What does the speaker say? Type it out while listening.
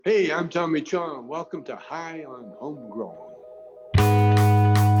Hey, I'm Tommy Chong. Welcome to High on Homegrown.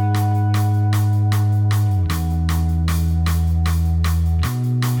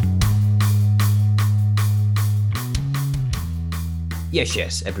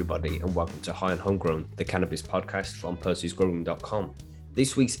 Yes, everybody, and welcome to High on Homegrown, the cannabis podcast from Percy'sGrowing.com.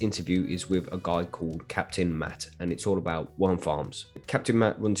 This week's interview is with a guy called Captain Matt, and it's all about worm farms. Captain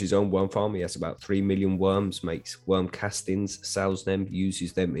Matt runs his own worm farm. He has about 3 million worms, makes worm castings, sells them,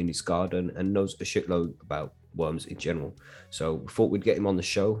 uses them in his garden, and knows a shitload about worms in general. So we thought we'd get him on the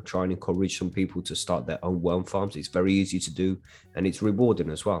show, try and encourage some people to start their own worm farms. It's very easy to do, and it's rewarding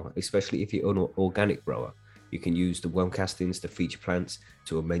as well, especially if you're an organic grower. You can use the worm castings to feed your plants,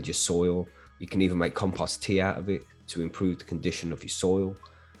 to amend your soil. You can even make compost tea out of it to improve the condition of your soil.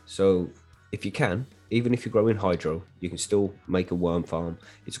 So if you can, even if you're growing hydro, you can still make a worm farm.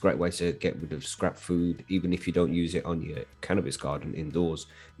 It's a great way to get rid of scrap food. Even if you don't use it on your cannabis garden indoors,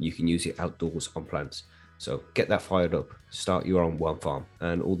 you can use it outdoors on plants. So get that fired up, start your own worm farm,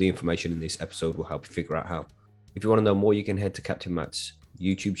 and all the information in this episode will help you figure out how. If you want to know more, you can head to Captain Matt's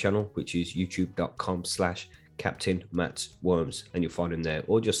YouTube channel, which is youtube.com/Captain Matt's Worms, and you'll find him there,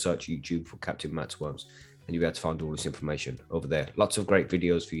 or just search YouTube for Captain Matt's Worms and you'll be able to find all this information over there. Lots of great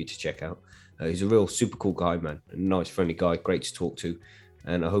videos for you to check out. He's a real super cool guy, man. A nice, friendly guy, great to talk to,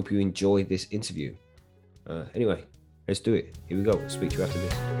 and I hope you enjoy this interview. Anyway, let's do it. Here we go. I'll speak to you after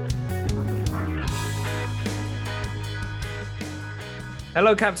this.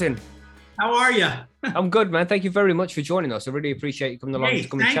 Hello, Captain. How are you? I'm good, man. Thank you very much for joining us. I really appreciate you coming along to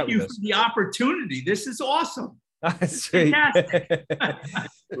come and chat with us. Thank you for the opportunity. This is awesome. That's fantastic.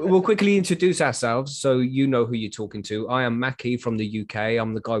 We'll quickly introduce ourselves so you know who you're talking to. I am Mackie from the UK.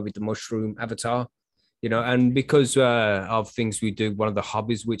 I'm the guy with the mushroom avatar, and because of things we do, one of the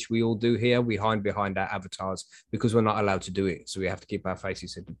hobbies which we all do here, we hide behind our avatars because we're not allowed to do it. So we have to keep our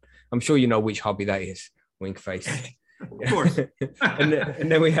faces hidden. I'm sure you know which hobby that is. Wink face. Of course.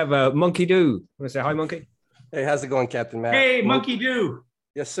 and then we have Monkey Doo. Want to say hi, Monkey? Hey, how's it going, Captain Matt? Hey, Monkey Doo.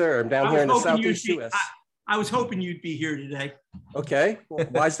 Yes, sir. I'm down here in the Southeast US. I was hoping you'd be here today. Okay. Well,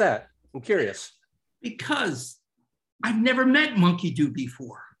 why's that? I'm curious. Because I've never met Monkey Doo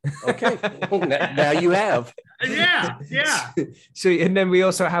before. Okay. Well, now you have. Yeah. So, and then we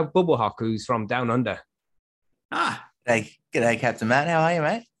also have Bubble Hawk, who's from Down Under. G'day, Captain Matt. How are you,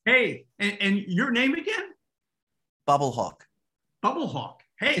 mate? Hey, and your name again? Bubble Hawk. Bubble Hawk.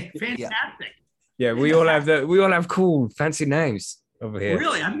 Hey, fantastic. Yeah, we all have cool, fancy names over here.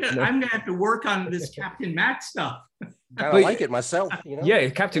 Really, I'm gonna have to work on this Captain Matt stuff. I like it myself. Yeah,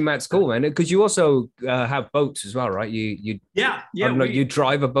 Captain Matt's cool, man. Because you also have boats as well, right? You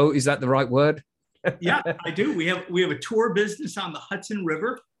drive a boat. Is that the right word? Yeah, I do. We have a tour business on the Hudson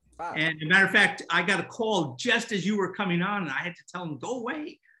River. Wow. And as a matter of fact, I got a call just as you were coming on, and I had to tell them, go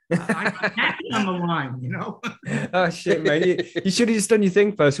away. I'm happy on the line, Oh, shit, man. You should have just done your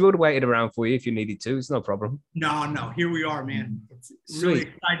thing first. We would have waited around for you if you needed to. It's no problem. No. Here we are, man. It's really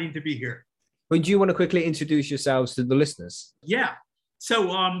exciting to be here. But do you want to quickly introduce yourselves to the listeners? Yeah.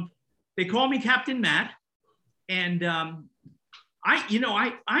 So they call me Captain Matt. And I'm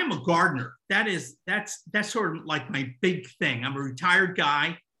a gardener. That's sort of like my big thing. I'm a retired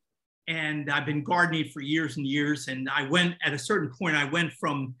guy. And I've been gardening for years and years. And at a certain point, I went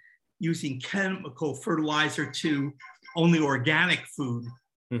from using chemical fertilizer to only organic food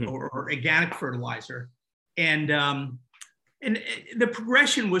or organic fertilizer. And the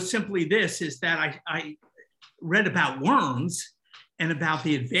progression was simply this, is that I read about worms and about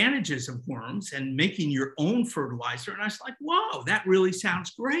the advantages of worms and making your own fertilizer. And I was like, whoa, that really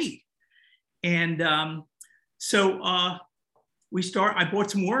sounds great. And I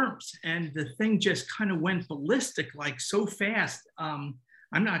bought some worms, and the thing just kind of went ballistic, like so fast. I'm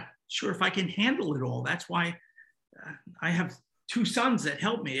not sure if I can handle it all. That's why I have 2 sons that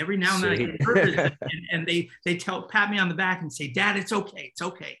help me every now and then. I get nervous, and they pat me on the back and say, "Dad, it's okay. It's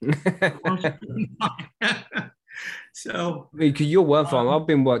okay." So, your worm farm. I've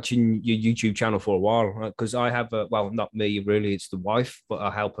been watching your YouTube channel for a while because I have not me really, it's the wife, but I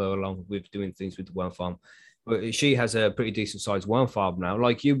help her along with doing things with the worm farm. But she has a pretty decent sized worm farm now.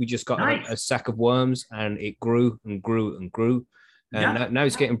 Like you, we just got a sack of worms, and it grew and grew and grew. And now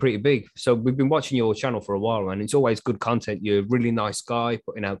it's getting pretty big. So we've been watching your channel for a while, and it's always good content. You're a really nice guy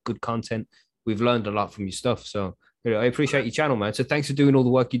putting out good content. We've learned a lot from your stuff. So I appreciate your channel, man. So thanks for doing all the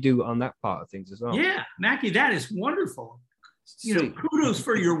work you do on that part of things as well. Yeah, Mackie, that is wonderful. Kudos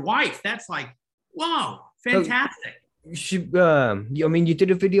for your wife. That's like, wow, fantastic. You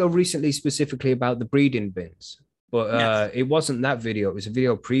did a video recently specifically about the breeding bins. But Yes. it wasn't that video. It was a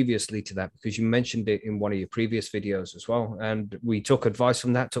video previously to that because you mentioned it in one of your previous videos as well. And we took advice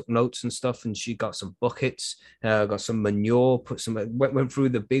from that, took notes and stuff. And she got some buckets, got some manure, went through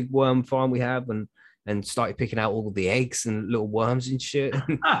the big worm farm we have and started picking out all the eggs and little worms and shit.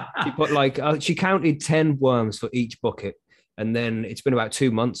 She put she counted 10 worms for each bucket. And then it's been about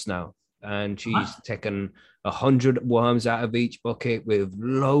 2 months now. And she's taken 100 worms out of each bucket with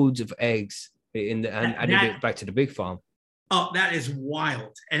loads of eggs and added it back to the big farm. Oh, that is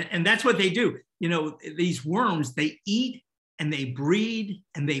wild. And that's what they do. You know, these worms, they eat and they breed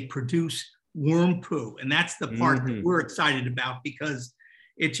and they produce worm poo. And that's the part that we're excited about because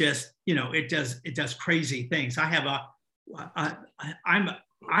it just, you know, it does crazy things. I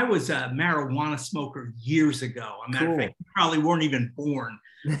was a marijuana smoker years ago. A matter of fact, you probably weren't even born.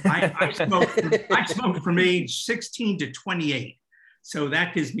 I smoked from age 16 to 28. So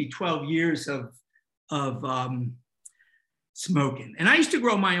that gives me 12 years of smoking. And I used to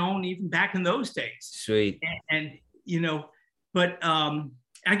grow my own even back in those days. Sweet. And you know, but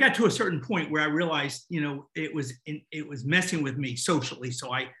I got to a certain point where I realized, you know, it was messing with me socially.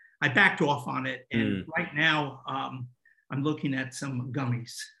 So I backed off on it. And right now I'm looking at some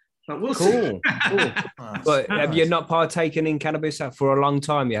gummies. But we'll see. Cool. But have you not partaken in cannabis for a long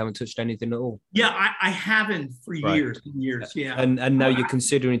time? You haven't touched anything at all? Yeah, I haven't for years and years. Yeah. And now you're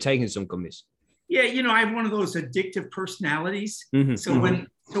considering taking some gummies? Yeah, you know, I have one of those addictive personalities. So when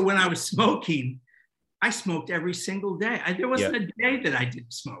I was smoking, I smoked every single day. There wasn't a day that I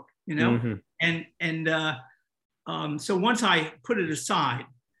didn't smoke, you know? So once I put it aside,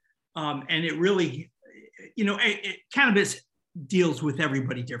 and it really, you know, cannabis deals with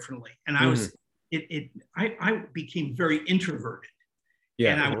everybody differently. And I became very introverted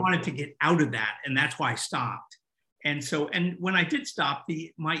and I wanted to get out of that. And that's why I stopped. And so, and when I did stop,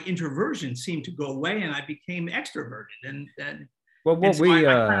 my introversion seemed to go away and I became extroverted. And well, what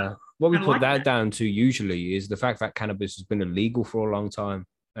we put that down to usually is the fact that cannabis has been illegal for a long time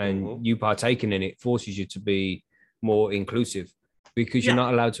and you partaking in it forces you to be more inclusive because you're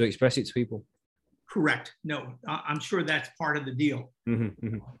not allowed to express it to people. Correct. No, I'm sure that's part of the deal. And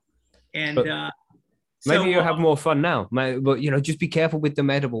maybe you'll have more fun now, but you know, just be careful with the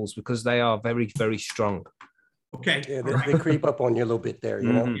edibles because they are very, very strong. Okay. Yeah, they creep up on you a little bit there,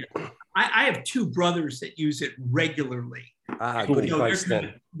 you know. I have two brothers that use it regularly. Good advice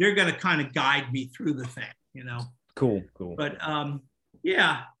then. They're going to kind of guide me through the thing, you know. Cool. But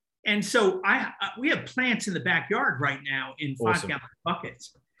yeah, and so we have plants in the backyard right now in 5-gallon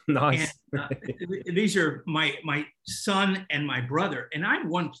buckets. Nice. And, these are my son and my brother, and I have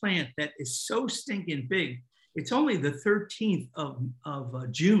one plant that is so stinking big. It's only the 13th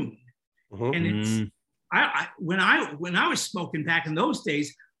of June, and it's when I was smoking back in those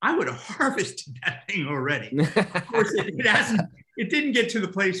days, I would have harvested that thing already. Of course, it didn't get to the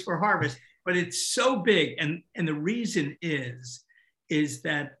place for harvest, but it's so big, and the reason is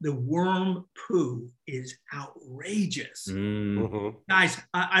that the worm poo is outrageous. Guys,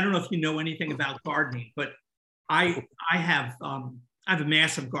 I don't know if you know anything about gardening, but I have a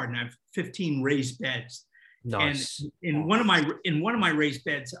massive garden. I have 15 raised beds. Nice. And in one of my raised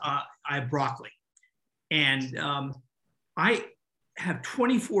beds, I have broccoli, and I have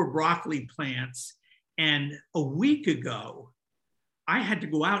 24 broccoli plants. And a week ago, I had to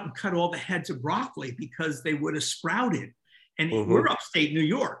go out and cut all the heads of broccoli because they would have sprouted. And we're upstate New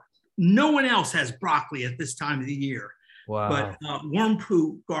York. No one else has broccoli at this time of the year. Wow. But worm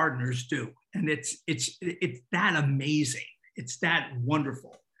poo gardeners do. And it's that amazing. It's that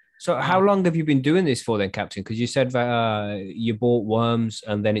wonderful. So how long have you been doing this for then, Captain? Because you said that you bought worms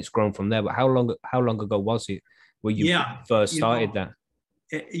and then it's grown from there. But how long ago was it where you first started that?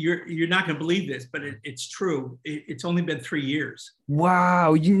 You're not going to believe this, but it's true. It's only been 3 years.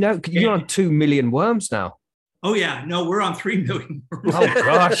 Wow. You're on 2 million worms now. Oh yeah, no, we're on 3 million. Oh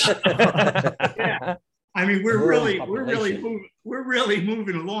gosh. Yeah. I mean, we're really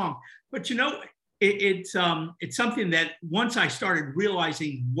moving along. But you know, it's something that once I started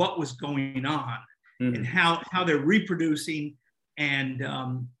realizing what was going on and how they're reproducing and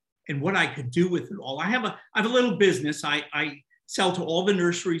what I could do with it all. I have a little business. I sell to all the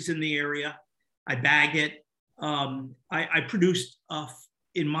nurseries in the area. I bag it. I produced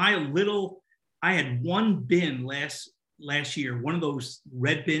in my little. I had one bin last year, one of those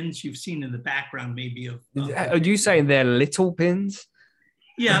red bins you've seen in the background, maybe. Are you saying they're little bins?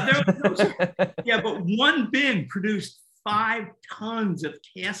 Yeah, but one bin produced 5 tons of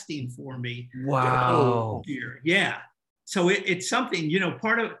casting for me. Wow. Yeah. So it's something, you know,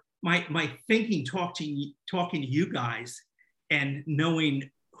 part of my thinking, talking to you guys and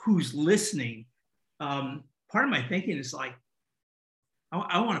knowing who's listening. part of my thinking is like,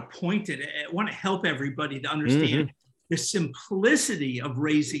 I want to point it. I want to help everybody to understand the simplicity of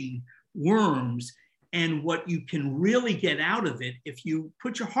raising worms and what you can really get out of it if you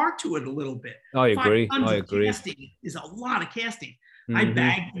put your heart to it a little bit. I agree. 500 casting is a lot of casting. I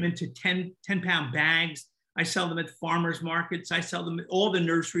bag them into 10-pound bags. I sell them at farmers markets. I sell them at all the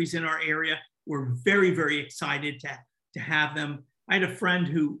nurseries in our area. We're very, very excited to have them. I had a friend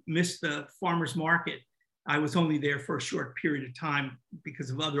who missed the farmers market. I was only there for a short period of time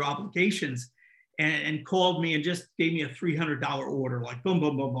because of other obligations, and called me and just gave me a $300 order, like boom,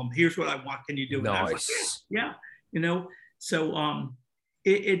 boom, boom, boom. Here's what I want. Can you do it? Nice. Yeah, So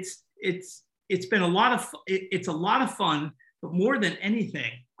it's been a lot of it's a lot of fun, but more than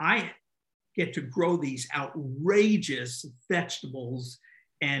anything, I get to grow these outrageous vegetables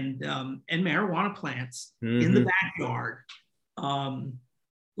and marijuana plants in the backyard.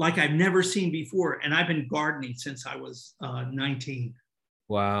 Like I've never seen before. And I've been gardening since I was 19.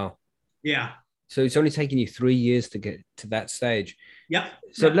 Wow. Yeah. So it's only taken you 3 years to get to that stage. Yep.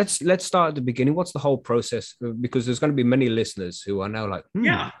 So let's start at the beginning. What's the whole process? Because there's going to be many listeners who are now like,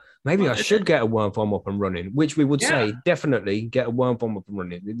 maybe I should get a worm farm up and running, which we would say definitely get a worm farm up and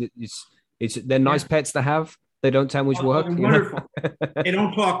running. They're nice pets to have. They don't take much work. Wonderful. They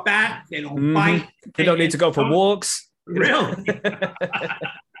don't talk back. They don't bite. They don't need to go for walks. Really?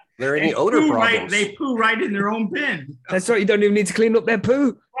 There any odor problems? They poo right in their own bin. That's right. You don't even need to clean up their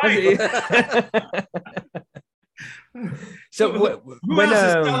poo. Right. So who else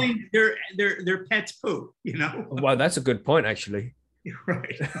is selling their pets poo? Well, that's a good point, actually.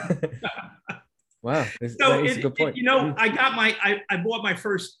 Right. Wow. So that is a good point. I bought my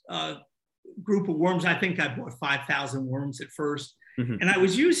first group of worms. I think I bought 5,000 worms at first, and I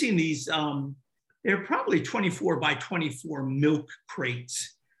was using these. They're probably 24 by 24 milk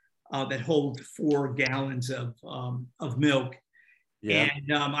crates that hold 4 gallons of milk. Yeah.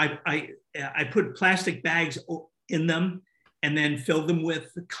 And I put plastic bags in them and then fill them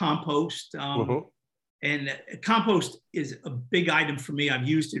with compost. And compost is a big item for me. I've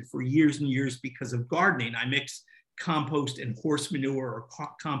used it for years and years because of gardening. I mix compost and horse manure, or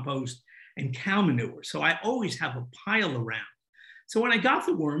compost and cow manure. So I always have a pile around. So when I got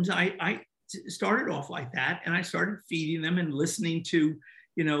the worms, I started off like that, and I started feeding them and listening to,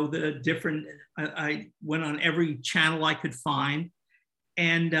 the different, I went on every channel I could find,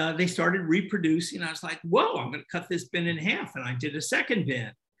 and they started reproducing. I was like, whoa, I'm going to cut this bin in half. And I did a second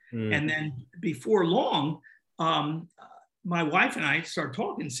bin. And then before long, my wife and I started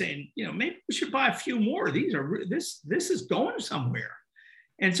talking, saying, maybe we should buy a few more. This is going somewhere.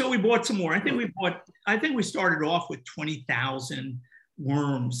 And so we bought some more. I think we started off with 20,000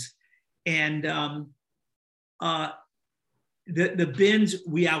 worms. And the bins,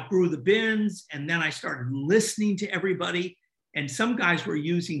 we outgrew the bins. And then I started listening to everybody. And some guys were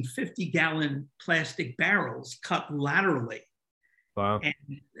using 50-gallon plastic barrels cut laterally. Wow. And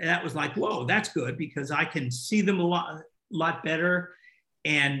that was like, whoa, that's good, because I can see them a lot better.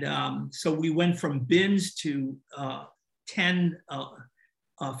 And so we went from bins to 10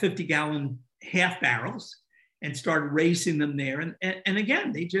 50-gallon half barrels and started raising them there. And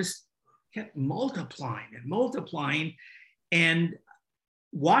again, they just kept multiplying and multiplying. And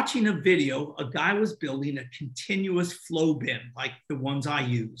watching a video, a guy was building a continuous flow bin like the ones I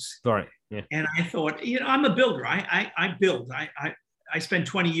use. Right. Yeah. And I thought, I'm a builder. I build. I spent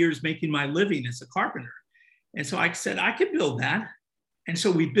 20 years making my living as a carpenter. And so I said, I could build that. And so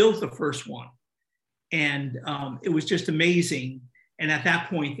we built the first one. And it was just amazing. And at that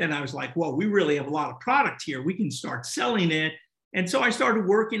point, then I was like, well, we really have a lot of product here. We can start selling it. And so I started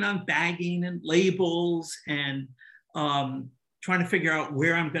working on bagging and labels and trying to figure out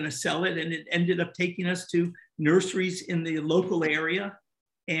where I'm going to sell it. And it ended up taking us to nurseries in the local area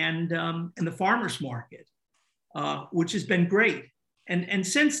and the farmers market, which has been great. And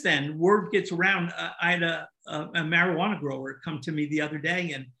since then, word gets around. I had a marijuana grower come to me the other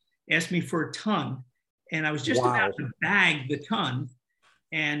day and asked me for a ton. And I was just about to bag the ton.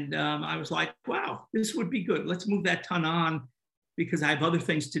 And I was like, wow, this would be good. Let's move that ton on because I have other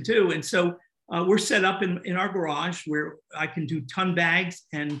things to do. And so we're set up in our garage where I can do ton bags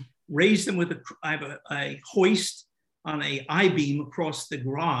and raise them with I have a hoist on a I-beam across the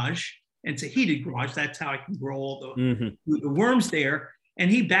garage. And it's a heated garage. That's how I can grow all the worms there. And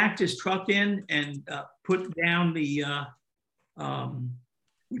he backed his truck in and put down we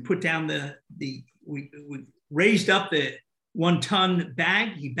raised up the 1 ton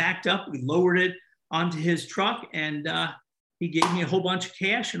bag. He backed up, we lowered it onto his truck, and he gave me a whole bunch of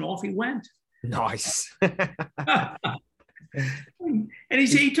cash and off he went. Nice. And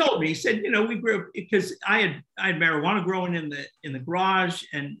he told me, he said, we grew up because I had marijuana growing in the garage,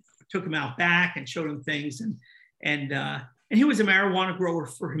 and took him out back and showed him things, and he was a marijuana grower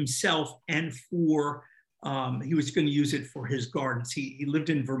for himself and for he was going to use it for his gardens. He lived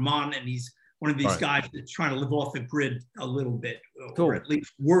in Vermont, and he's one of these guys that's trying to live off the grid a little bit, or at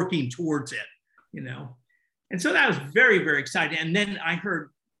least working towards it, And so that was very, very exciting. And then I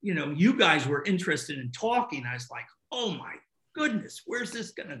heard, you guys were interested in talking. I was like, oh my goodness, where's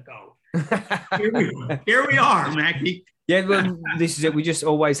this going to go? Here we are, Mackie. Yeah, well, this is it. We just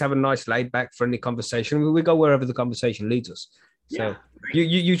always have a nice, laid-back, friendly conversation. We go wherever the conversation leads us. So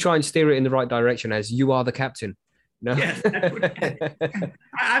you try and steer it in the right direction, as you are the captain. No? Yes, that's what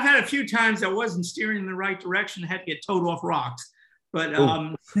I've had a few times I wasn't steering in the right direction, had to get towed off rocks. But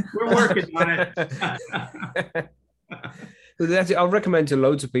we're working on it. That's it. I'll recommend to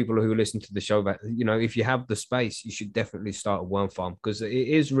loads of people who listen to the show that, if you have the space, you should definitely start a worm farm, because it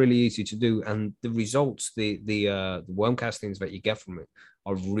is really easy to do. And the results, the worm castings that you get from it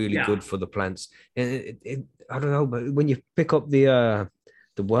are really good for the plants. And I don't know, but when you pick up the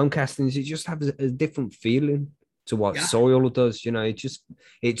worm castings, it just has a different feeling to what soil does.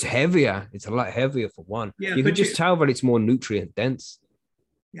 It's heavier. It's a lot heavier for one. Yeah, you can just tell that it's more nutrient dense.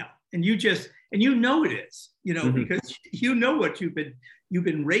 Yeah. And it is, because what you've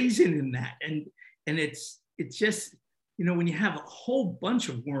been raising in that. And it's just, when you have a whole bunch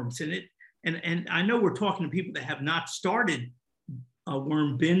of worms in it, and I know we're talking to people that have not started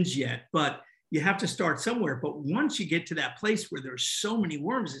worm bins yet, but you have to start somewhere. But once you get to that place where there's so many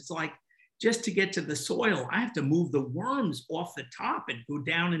worms, it's like, just to get to the soil, I have to move the worms off the top and go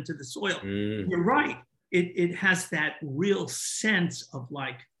down into the soil. You're right. It has that real sense of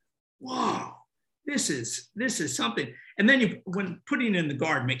like, wow, this is something. And then when putting it in the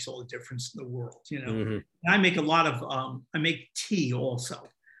garden makes all the difference in the world, And I make a lot of, I make tea also.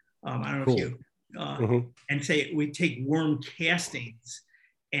 I don't know if you, and say we take worm castings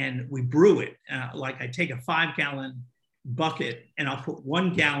and we brew it. Like I take a 5-gallon bucket and I'll put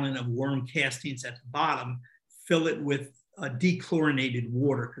 1 gallon of worm castings at the bottom, fill it with dechlorinated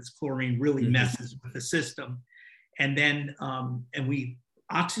water, because chlorine really messes with the system. And then, and we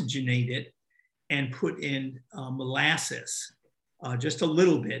oxygenate it and put in molasses, just a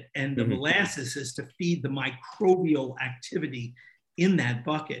little bit. And the molasses is to feed the microbial activity in that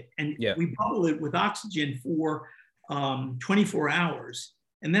bucket. And we bubble it with oxygen for 24 hours.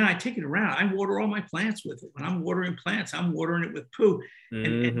 And then I take it around. I water all my plants with it. When I'm watering plants, I'm watering it with poo.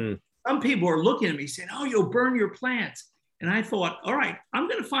 And some people are looking at me saying, oh, you'll burn your plants. And I thought, all right, I'm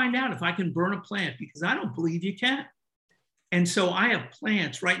going to find out if I can burn a plant, because I don't believe you can. And so I have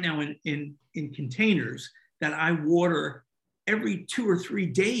plants right now in containers that I water every 2 or 3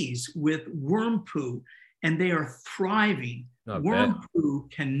 days with worm poo, and they are thriving. Worm poo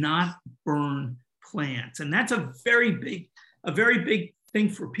cannot burn plants. And that's a very big thing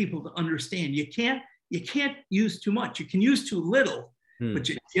for people to understand. You can't use too much. You can use too little, but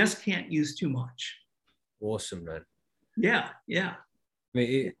you just can't use too much. Awesome, man. Yeah. I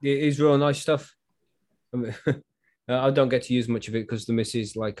mean, it is real nice stuff. I mean, I don't get to use much of it because the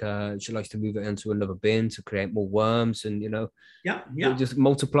missus she likes to move it into another bin to create more worms, and they just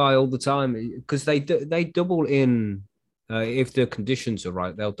multiply all the time, because they double in if the conditions are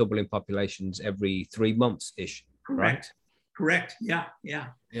right. They'll double in populations every 3 months ish. Correct. Yeah.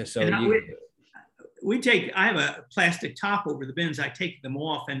 So I have a plastic top over the bins. I take them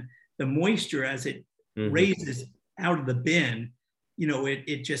off, and the moisture as it raises out of the bin,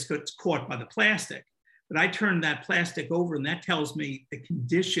 it just gets caught by the plastic. But I turn that plastic over, and that tells me the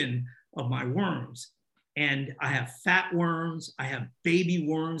condition of my worms. And I have fat worms, I have baby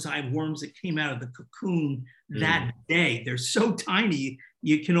worms, I have worms that came out of the cocoon that day. They're so tiny,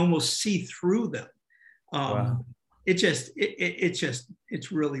 you can almost see through them. Wow. It's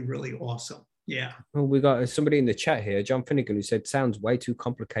really, really awesome. Yeah. Well, we got somebody in the chat here, John Finnegan, who said, sounds way too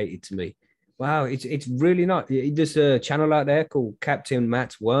complicated to me. Wow, it's really not. There's a channel out there called Captain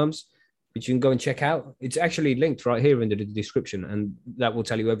Matt's Worms, which you can go and check out. It's actually linked right here in the description, and that will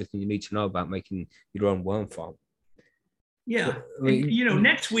tell you everything you need to know about making your own worm farm. Yeah. And,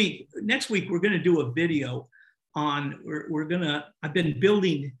 next week we're going to do a video on, I've been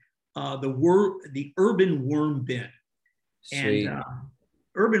building the urban worm bin. Sweet. And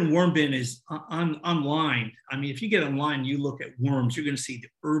urban worm bin is online. I mean, if you get online, you look at worms, you're going to see the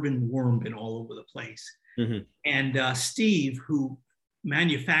urban worm bin all over the place. And Steve, who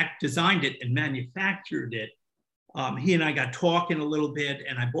designed it and manufactured it, he and I got talking a little bit,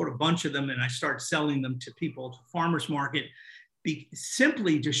 and I bought a bunch of them, and I started selling them to people at the farmers market,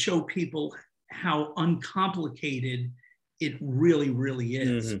 simply to show people how uncomplicated It really, really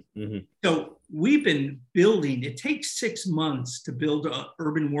is. Mm-hmm. So we've been building, it takes 6 months to build an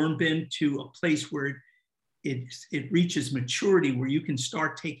urban worm bin to a place where it reaches maturity, where you can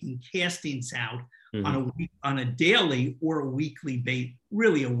start taking castings out on a daily or a weekly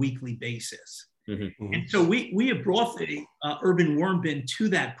basis. Mm-hmm. And so we have brought the urban worm bin to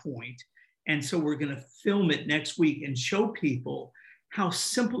that point. And so we're going to film it next week and show people how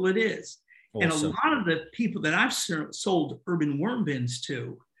simple it is. Awesome. And a lot of the people that I've sold urban worm bins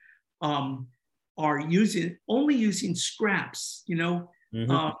to are only using scraps,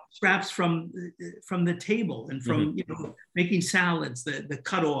 scraps from the table and from making salads, the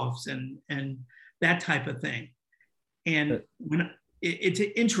cutoffs and that type of thing. And it's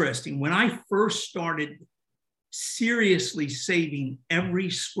interesting, when I first started seriously saving every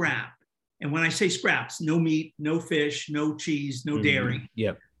scrap, and when I say scraps, no meat, no fish, no cheese, no dairy.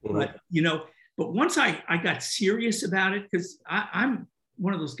 Yep. But once I got serious about it, because I'm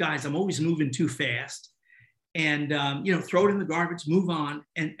one of those guys, I'm always moving too fast, and throw it in the garbage, move on.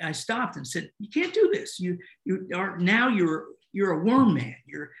 And I stopped and said, you can't do this. You're a worm man.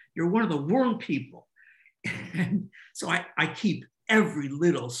 You're one of the worm people. And so I keep every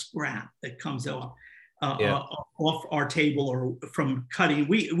little scrap that comes off our table or from cutting.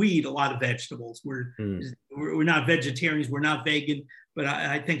 We eat a lot of vegetables. We're not vegetarians. We're not vegan, but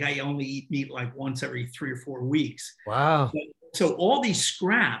I think I only eat meat like once every 3 or 4 weeks. Wow. So all these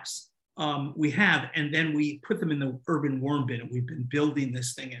scraps we have, and then we put them in the urban worm bin. And we've been building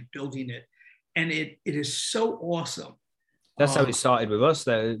this thing and building it. And it is so awesome. That's how it started with us.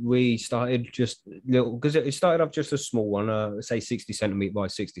 That we started just little, because it started off just a small one, say 60 centimeter by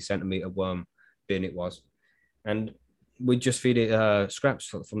 60 centimeter worm bin it was, and we just feed it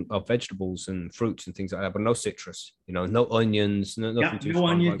scraps of vegetables and fruits and things like that, but no citrus, no onions, nothing no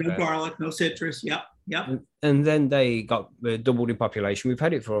onions, no garlic, no citrus. Yep. And then they got doubled in population. We've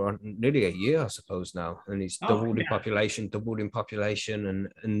had it for nearly a year, I suppose now, and it's doubled in population,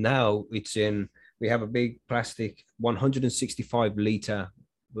 and now it's in. We have a big plastic 165 liter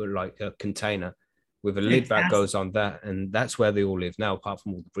container with a lid that goes on that. And that's where they all live now, apart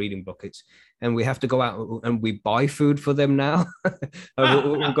from all the breeding buckets. And we have to go out and we buy food for them now.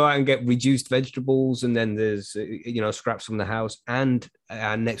 We'll go out and get reduced vegetables. And then there's, scraps from the house and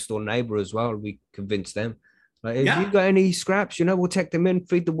our next door neighbor as well. We convince them, have you got any scraps? We'll take them in,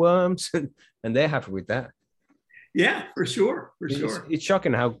 feed the worms. And they're happy with that. Yeah, for sure. It's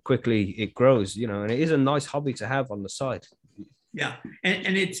shocking how quickly it grows, and it is a nice hobby to have on the side. Yeah,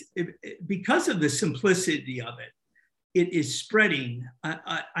 and it's because of the simplicity of it, it is spreading.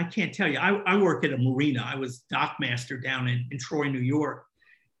 I can't tell you. I work at a marina. I was dock master down in Troy, New York,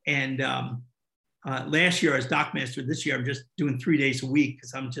 and last year I was dock master. This year I'm just doing 3 days a week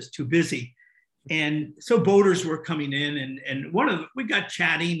because I'm just too busy. And so boaters were coming in, and we got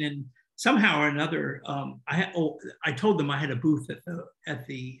chatting, and somehow or another, I told them I had a booth at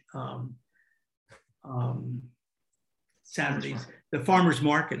the Saturdays, the farmers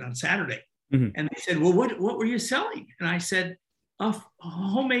market on Saturday. Mm-hmm. And they said, well, what were you selling? And I said, a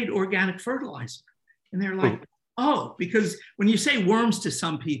homemade organic fertilizer. And they're like, oh, because when you say worms to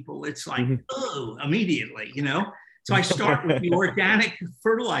some people, it's like, oh, immediately, So I start with the organic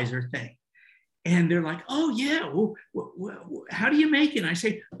fertilizer thing. And they're like, oh, yeah, well, how do you make it? And I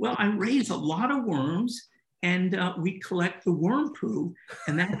say, well, I raise a lot of worms and we collect the worm poo.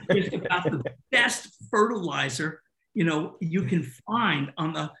 And that's just about the best fertilizer, you can find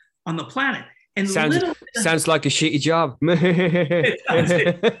on the planet. And sounds like a shitty job.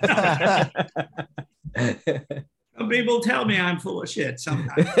 Some people tell me I'm full of shit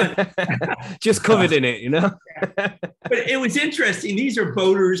sometimes. Just covered in it, But it was interesting. These are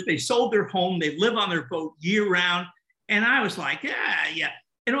boaters. They sold their home. They live on their boat year round. And I was like, yeah.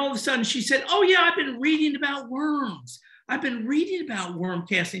 And all of a sudden she said, oh, yeah, I've been reading about worms. I've been reading about worm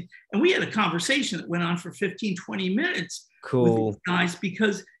casting. And we had a conversation that went on for 15, 20 minutes. Cool. With these guys,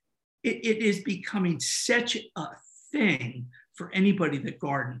 because it is becoming such a thing for anybody that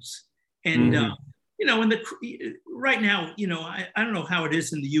gardens. And, right now, I don't know how it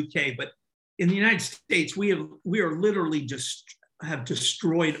is in the UK, but in the United States, we are literally just have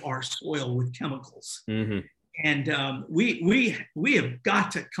destroyed our soil with chemicals. Mm-hmm. And we have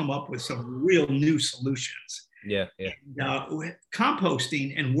got to come up with some real new solutions. Yeah. And,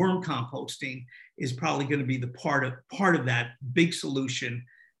 composting and worm composting is probably going to be the part of that big solution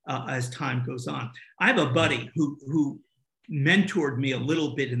as time goes on. I have a buddy who mentored me a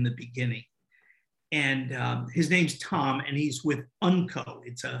little bit in the beginning, and his name's Tom, and he's with Unco.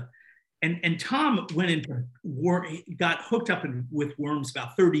 And Tom went into got hooked up with worms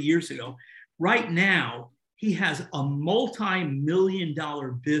about 30 years ago. Right now, he has a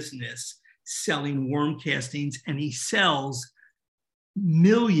multi-million-dollar business selling worm castings, and he sells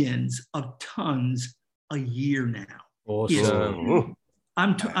millions of tons a year now. Awesome.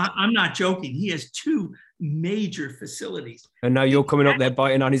 I'm not joking. He has 2 major facilities. And now you're coming up there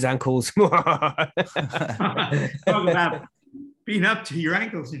biting on his ankles. Talk about being up to your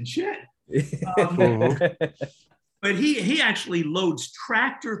ankles and shit. But he actually loads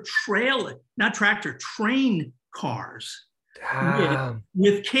train cars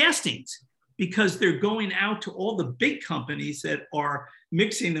with castings, because they're going out to all the big companies that are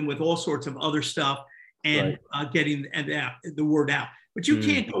mixing them with all sorts of other stuff and getting the word out. But you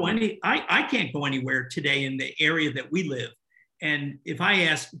can't go I can't go anywhere today in the area that we live. And if I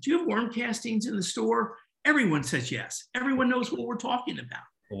ask, do you have worm castings in the store? Everyone says yes. Everyone knows what we're talking about.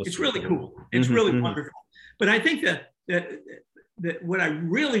 It's really cool. It's really wonderful. But I think that what I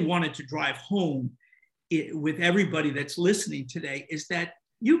really wanted to drive home with everybody that's listening today is that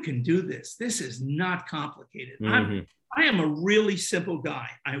you can do this. This is not complicated. I am a really simple guy.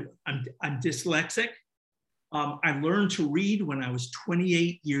 I'm dyslexic. I learned to read when I was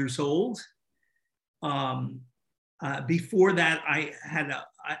 28 years old. Before that, I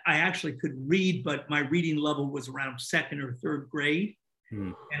actually could read, but my reading level was around 2nd or 3rd grade.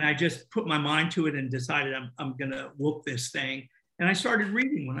 And I just put my mind to it and decided I'm going to whoop this thing. And I started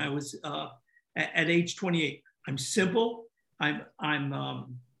reading when I was at age 28. I'm simple. I'm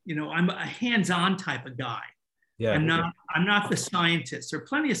a hands-on type of guy. Yeah. I'm not the scientist. There are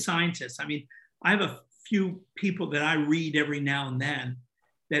plenty of scientists. I mean, I have a few people that I read every now and then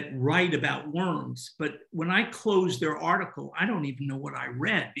that write about worms, but when I close their article, I don't even know what I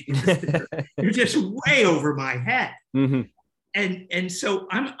read, because they're just way over my head. And so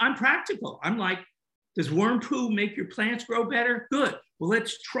I'm practical. I'm like, does worm poo make your plants grow better? Good. Well,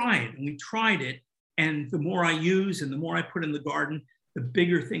 let's try it. And we tried it. And the more I use and the more I put in the garden, the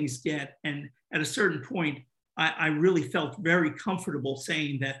bigger things get. And at a certain point, I really felt very comfortable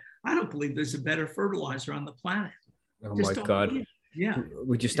saying that I don't believe there's a better fertilizer on the planet. Oh my God. Yeah.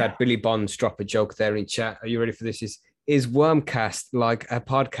 We just had Billy Bonds drop a joke there in chat. Are you ready for this? Is Wormcast like a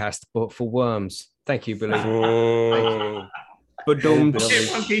podcast, but for worms? Thank you, Billy. But and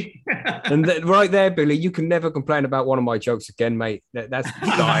right there, Billy, you can never complain about one of my jokes again, mate. That's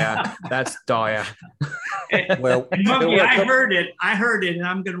dire. That's dire. Well, Monkey, I heard it, and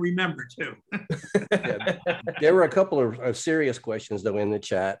I'm going to remember too. There were a couple of serious questions though in the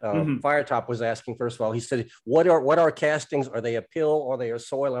chat. Firetop was asking, first of all, he said, "What are castings? Are they a pill or are they a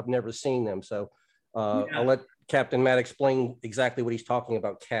soil? I've never seen them." So I'll let Captain Matt explain exactly what he's talking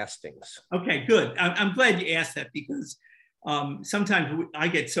about. Castings. Okay, good. I'm glad you asked that, because sometimes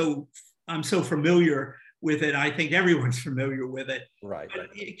I'm so familiar with it. I think everyone's familiar with it. Right.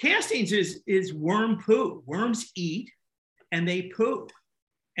 Castings is worm poo. Worms eat and they poo.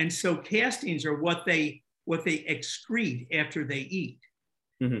 And so castings are what they excrete after they eat.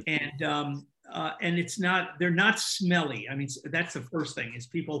 And they're not smelly. I mean, that's the first thing, is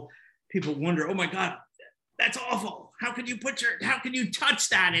people wonder, oh my God, that's awful. How can you touch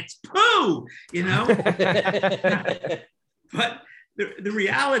that? It's poo, But the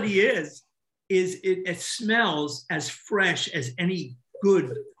reality is it smells as fresh as any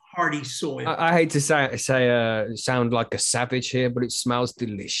good hearty soil. I hate to say sound like a savage here, but it smells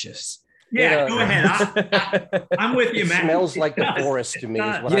delicious. Yeah, go ahead. I'm with you, man. It smells like the forest to me.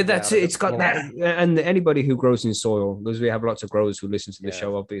 Yeah, that's it. It's got that. And anybody who grows in soil, because we have lots of growers who listen to the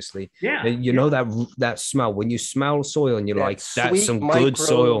show, obviously. Yeah. You know that smell. When you smell soil and you're like, that's some good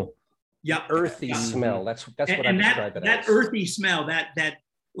soil. Yeah, earthy smell. That's what I describe it as. That earthy smell, that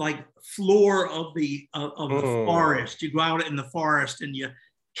like floor of the forest. You go out in the forest and you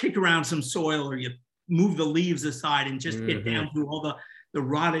kick around some soil, or you move the leaves aside and just get down to all the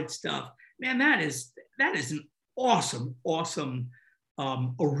rotted stuff. Man, that is an awesome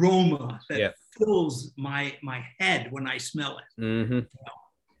aroma that fills my head when I smell it.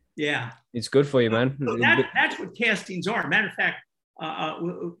 Yeah, it's good for you, man. So that's what castings are. Matter of fact,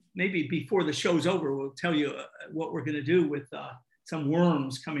 maybe before the show's over, we'll tell you what we're going to do with some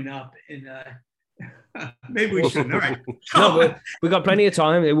worms coming up. Maybe we should. All right. No, we got plenty of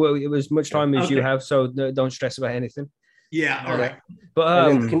time. It was much time as you have, so don't stress about anything. Yeah. All right.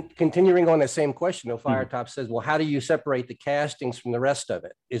 But continuing on the same question, though, Firetop says, well, how do you separate the castings from the rest of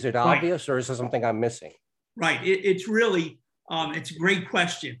it? Is it obvious, or is there something I'm missing? Right. It's really, it's a great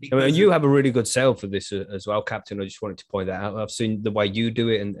question. Because you have a really good sale for this as well, Captain. I just wanted to point that out. I've seen the way you do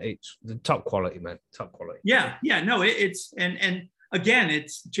it, and it's the top quality, man. Top quality. Yeah. No, it's and again,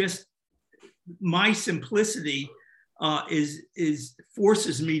 it's just my simplicity is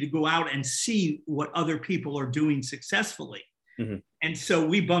forces me to go out and see what other people are doing successfully. Mm-hmm. And so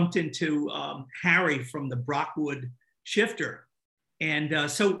we bumped into Harry from the Brockwood Shifter, and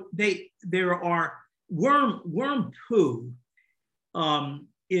so there are worm poo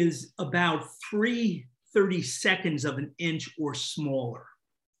is about 3/32 of an inch or smaller.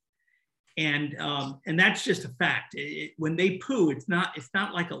 And that's just a fact. When they poo, it's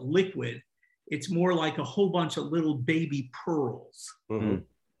not like a liquid. It's more like a whole bunch of little baby pearls. Mm-hmm.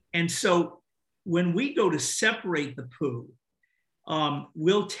 And so when we go to separate the poo,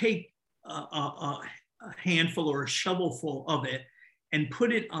 we'll take a handful or a shovelful of it and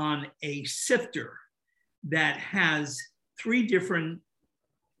put it on a sifter that has 3 different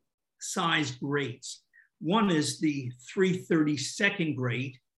size grates. One is the 3/32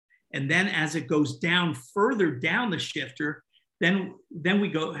 grate. And then as it goes down further down the shifter, then we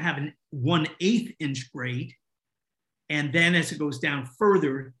go have an 1/8 inch grate. And then as it goes down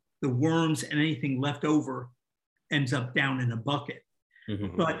further, the worms and anything left over ends up down in a bucket.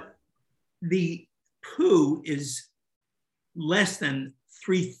 Mm-hmm. But the poo is less than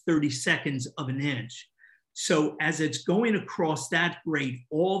 3/32 of an inch. So as it's going across that grate,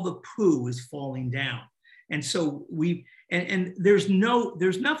 all the poo is falling down. And so and there's no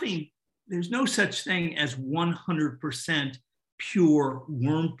such thing as 100% pure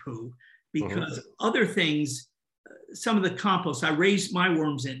worm poo, because other things, some of the compost, I raised my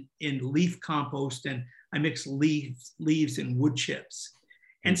worms in leaf compost, and I mix leaves and wood chips.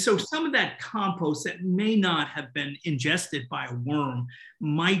 And so some of that compost that may not have been ingested by a worm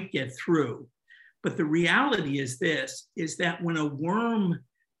might get through. But the reality is that when a worm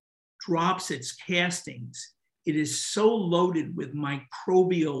drops its castings, it is so loaded with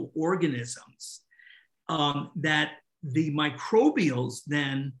microbial organisms that the microbials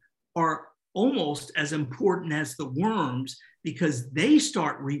then are almost as important as the worms, because they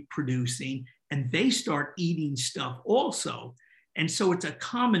start reproducing and they start eating stuff also. And so it's a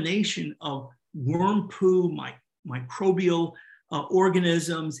combination of worm poo, microbial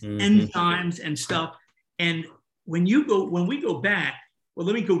organisms, enzymes and stuff. And when we go back, well,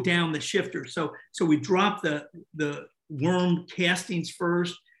 let me go down the shifter. So we drop the worm castings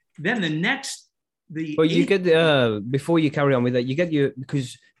first, then But you get before you carry on with that, you get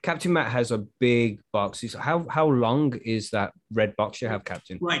because Captain Matt has a big box. How long is that red box you have,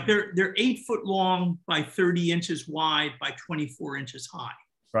 Captain? Right, they're 8 foot long by 30 inches wide by 24 inches high.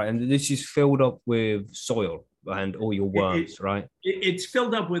 Right, and this is filled up with soil and all your worms, right? It's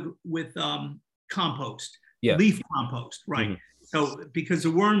filled up with compost, yeah, leaf compost, right? Mm-hmm. So because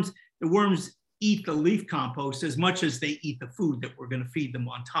the worms eat the leaf compost as much as they eat the food that we're going to feed them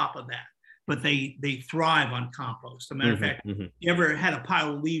on top of that. But they thrive on compost. As a matter of fact, you ever had a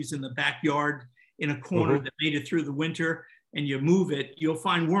pile of leaves in the backyard in a corner that made it through the winter, and you move it, you'll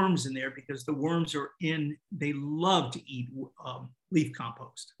find worms in there because the worms they love to eat leaf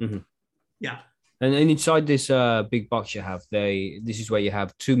compost. Mm-hmm. Yeah. And inside this big box you have, this is where you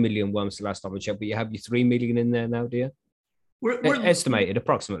have 2 million worms the last time I checked, but you have your 3 million in there now, do you? We're estimated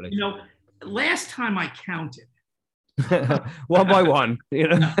approximately. Last time I counted, one by one,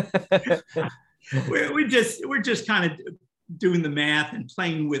 we're just kind of doing the math and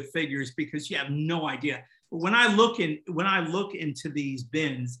playing with figures because you have no idea. But when I look into these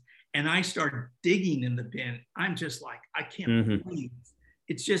bins and I start digging in the bin, I'm just like, I can't believe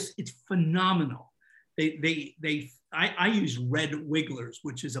it's phenomenal. I use red wigglers,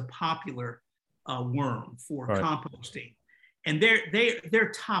 which is a popular worm for composting, and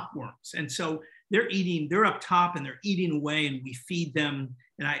they're top worms, and so they're up top and they're eating away, and we feed them.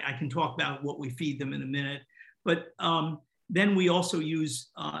 And I can talk about what we feed them in a minute. But then we also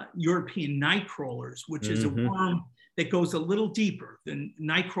use European night crawlers, which is a worm that goes a little deeper. The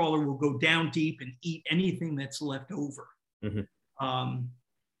night crawler will go down deep and eat anything that's left over.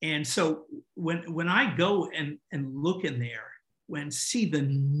 And so when I go and look in there and see the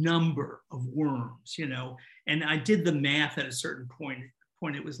number of worms, and I did the math at a certain point,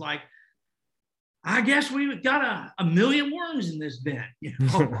 it was like, I guess we've got a million worms in this bin.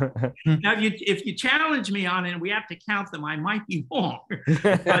 Now, if you challenge me on it and we have to count them, I might be wrong.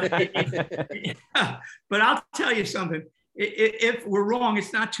 But I'll tell you something. If we're wrong,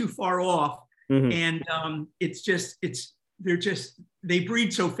 it's not too far off. And they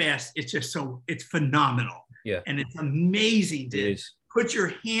breed so fast. It's phenomenal. Yeah. And it's amazing to put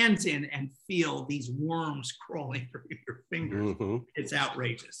your hands in and feel these worms crawling through your fingers. It's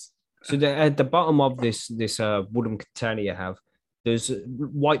outrageous. So at the bottom of this wooden container you have, there's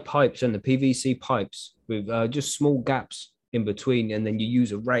white pipes and the PVC pipes with just small gaps in between, and then you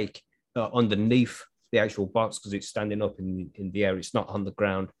use a rake underneath the actual box because it's standing up in the air. It's not on the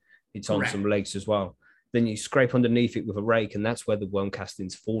ground. It's on Correct. some legs as well. Then you scrape underneath it with a rake, and that's where the worm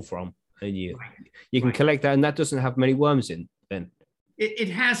castings fall from. And you can Right. collect that, and that doesn't have many worms in then. It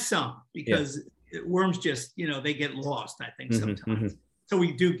has some because worms just, they get lost, I think, sometimes. So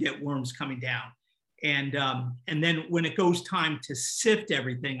we do get worms coming down. And then when it goes time to sift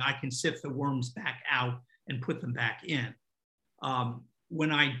everything, I can sift the worms back out and put them back in.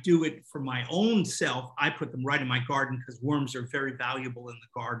 When I do it for my own self, I put them right in my garden because worms are very valuable in the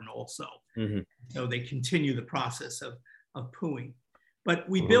garden also. So they continue the process of pooing. But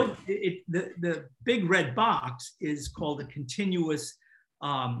we built it, the big red box is called a continuous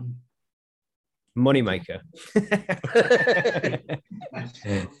Moneymaker. The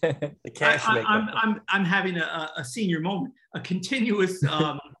cash maker. I'm having a senior moment. A continuous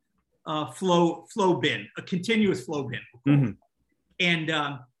flow bin, a continuous flow bin.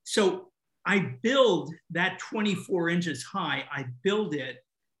 And so I build that 24 inches high. I build it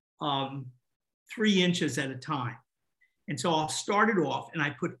 3 inches at a time. And so I'll start it off, and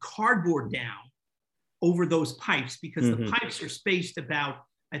I put cardboard down over those pipes because the pipes are spaced about,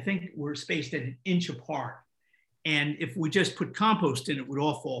 I think we're spaced at 1 inch apart. And if we just put compost in, it would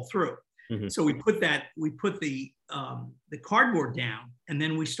all fall through. So we put the cardboard down, and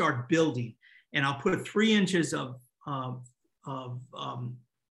then we start building. And I'll put 3 inches of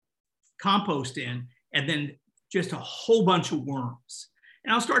compost in, and then just a whole bunch of worms.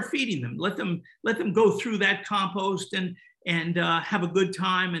 And I'll start feeding them. Let them go through that compost and have a good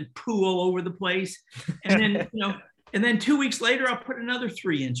time and poo all over the place. And then and then 2 weeks later, I'll put another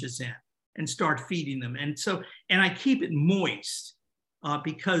 3 inches in and start feeding them. And I keep it moist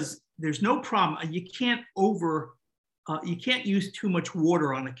because there's no problem. You can't use too much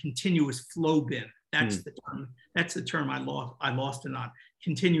water on a continuous flow bin. That's the term. That's the term I lost it on,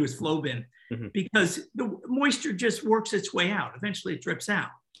 continuous flow bin, because the moisture just works its way out. Eventually it drips out.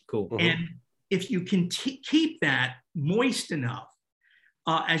 Cool. And if you can keep that moist enough,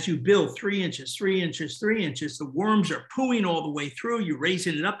 as you build 3 inches, 3 inches, 3 inches, the worms are pooing all the way through. You're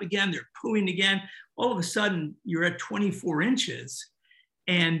raising it up again. They're pooing again. All of a sudden you're at 24 inches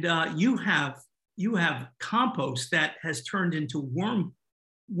and you have compost that has turned into worm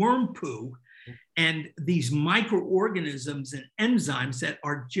poo. And these microorganisms and enzymes that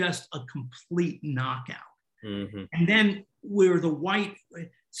are just a complete knockout. And then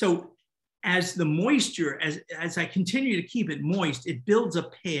so as the moisture, as I continue to keep it moist, it builds a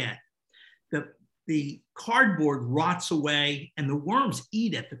pad. The cardboard rots away, and the worms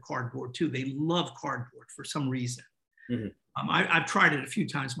eat at the cardboard too. They love cardboard for some reason. I've tried it a few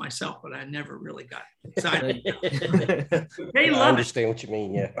times myself, but I never really got excited. They love it. I understand what you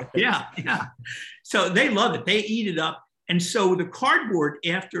mean, yeah. Yeah. So they love it. They eat it up. And so the cardboard,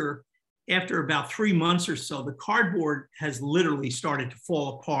 after about 3 months or so, the cardboard has literally started to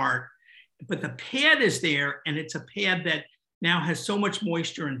fall apart. But the pad is there, and it's a pad that now has so much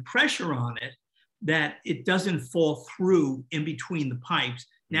moisture and pressure on it that it doesn't fall through in between the pipes.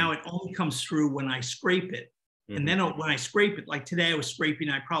 Now it only comes through when I scrape it. And then when I scrape it, like today I was scraping,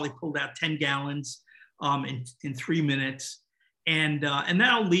 I probably pulled out 10 gallons in 3 minutes. And then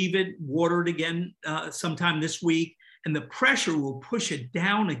I'll leave it, water it again sometime this week. And the pressure will push it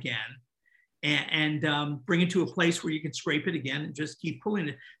down again and bring it to a place where you can scrape it again and just keep pulling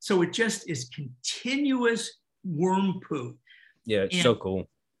it. So it just is continuous worm poo. Yeah, it's so cool.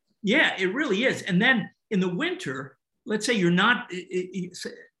 Yeah, it really is. And then in the winter, let's say you're not,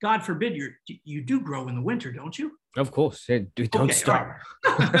 God forbid, you do grow in the winter, don't you? Of course. Don't stop.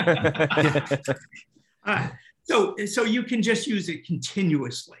 So you can just use it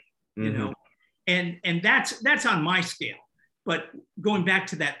continuously, you know, and that's on my scale. But going back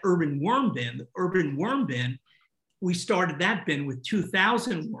to that urban worm bin, we started that bin with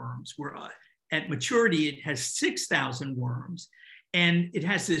 2,000 worms, where at maturity, it has 6,000 worms. And it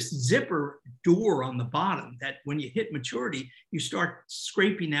has this zipper door on the bottom that when you hit maturity, you start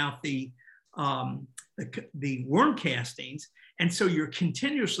scraping out the worm castings. And so you're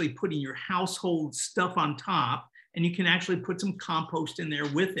continuously putting your household stuff on top, and you can actually put some compost in there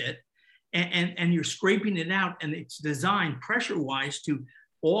with it. And you're scraping it out, and it's designed pressure-wise to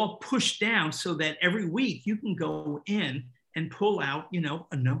all push down so that every week you can go in and pull out,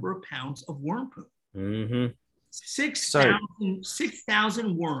 a number of pounds of worm poo.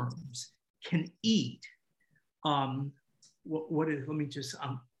 6,000 worms can eat. What is? Let me just.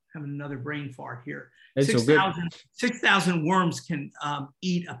 I'm having another brain fart here. 6,000 worms can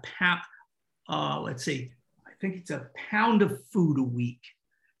eat a pound. Let's see. I think it's a pound of food a week,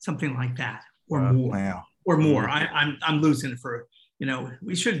 something like that, or more. Wow. Or more. I'm losing it for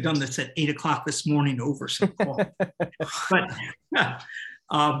we should have done this at 8 o'clock this morning over some call. But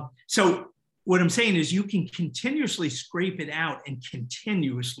so what I'm saying is you can continuously scrape it out and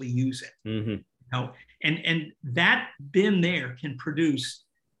continuously use it. And that bin there can produce,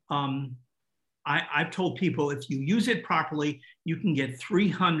 I've told people if you use it properly, you can get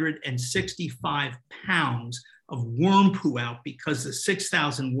 365 pounds of worm poo out because the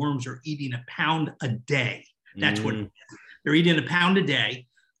 6,000 worms are eating a pound a day. That's what it is. They're eating a pound a day.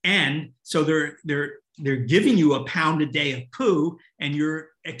 And so they're giving you a pound a day of poo, and you're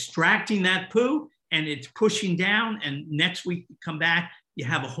extracting that poo and it's pushing down. And next week you come back, you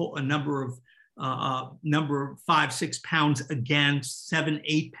have a number of 5-6 pounds again,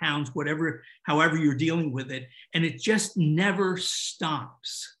 7-8 pounds, however you're dealing with it. And it just never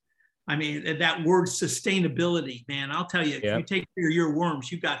stops. I mean, that word sustainability, man, I'll tell you, if you take care of your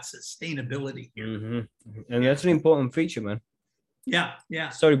worms, you got sustainability here. And that's an important feature, man. Yeah.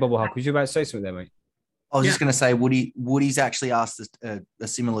 Sorry, Bubble Hawk, was you about to say something there, mate? I was just going to say, Woody's actually asked a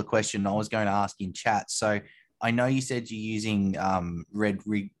similar question I was going to ask in chat. So I know you said you're using red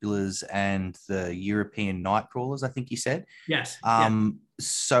wrigglers and the European night crawlers, I think you said. Yes.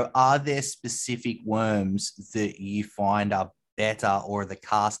 So are there specific worms that you find are better, or are the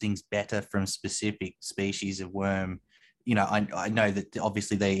castings better from specific species of worm? I know that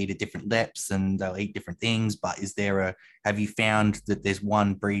obviously they eat at different depths and they'll eat different things, but have you found that there's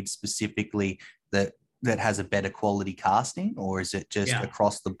one breed specifically that has a better quality casting, or is it just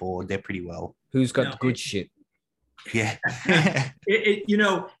across the board they're pretty well? Who's got the good shit? Yeah.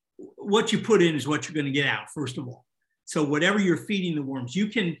 What you put in is what you're going to get out, first of all. So whatever you're feeding the worms, you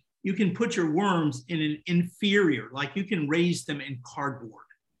can put your worms in an inferior, like you can raise them in cardboard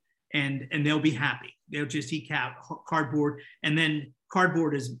and they'll be happy. They'll just eat cardboard. And then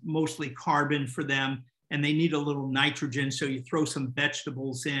cardboard is mostly carbon for them, and they need a little nitrogen. So you throw some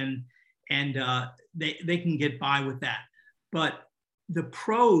vegetables in, and they can get by with that. But the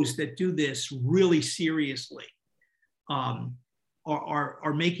pros that do this really seriously are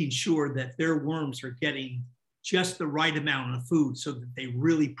making sure that their worms are getting just the right amount of food so that they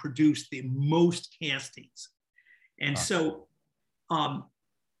really produce the most castings. And so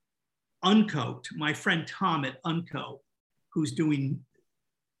Uncoked, my friend Tom at Unco, who's doing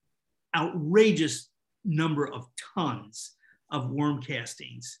outrageous number of tons of worm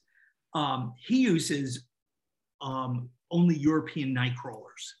castings, he uses only European night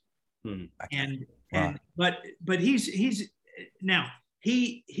crawlers. But he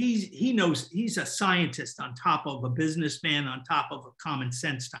knows, he's a scientist on top of a businessman, on top of a common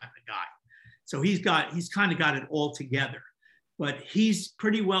sense type of guy. So he's kind of got it all together. But he's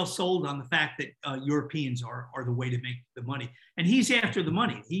pretty well sold on the fact that Europeans are the way to make the money, and he's after the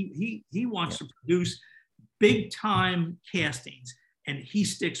money. He wants to produce big time castings, and he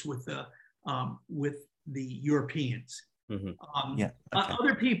sticks with the Europeans.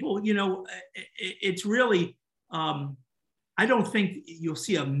 Other people, it's really. I don't think you'll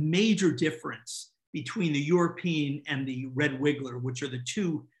see a major difference between the European and the red wiggler, which are the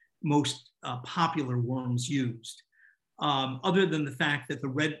two most popular worms used. Other than the fact that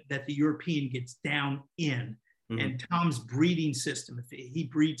the European gets down in, and Tom's breeding system, if he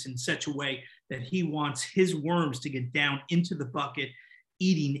breeds in such a way that he wants his worms to get down into the bucket,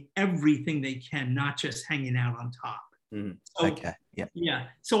 eating everything they can, not just hanging out on top.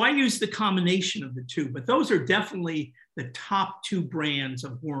 So I use the combination of the two, but those are definitely the top two brands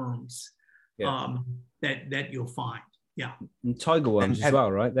of worms that you'll find. Yeah. And tiger worms as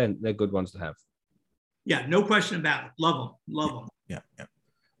well, right? They're good ones to have. Yeah, no question about it. Love them. Yeah.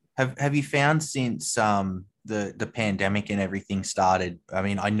 Have you found since the pandemic and everything started? I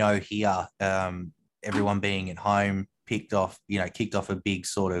mean, I know here, everyone being at home kicked off a big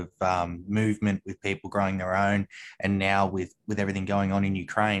sort of movement with people growing their own, and now with everything going on in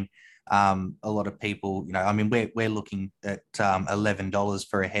Ukraine, a lot of people, I mean, we're looking at $11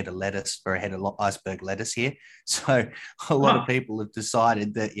 for a head of lettuce, for a head of iceberg lettuce here. So a lot of people have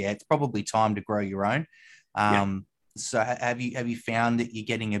decided that, it's probably time to grow your own. So have you found that you're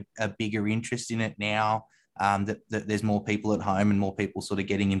getting a bigger interest in it now, that there's more people at home and more people sort of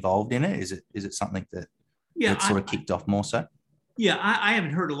getting involved in it? Is it something that sort of kicked off more so? Yeah, I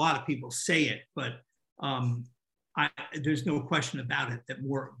haven't heard a lot of people say it, but there's no question about it that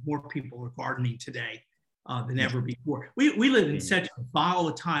more people are gardening today than ever before. We live in such a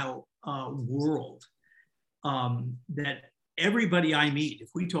volatile world that everybody I meet, if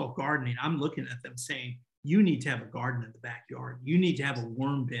we talk gardening, I'm looking at them saying, you need to have a garden in the backyard. You need to have a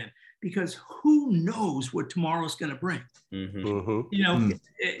worm bin, because who knows what tomorrow's going to bring.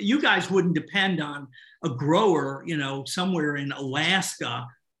 You guys wouldn't depend on a grower, somewhere in Alaska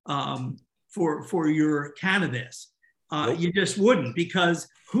for your cannabis. Nope. You just wouldn't, because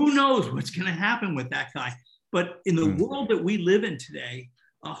who knows what's going to happen with that guy. But in the world that we live in today,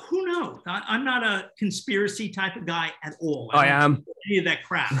 who knows? I'm not a conspiracy type of guy at all. I am. Any of that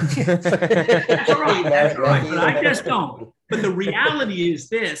crap. That's all right. That's all right. But I just don't. But the reality is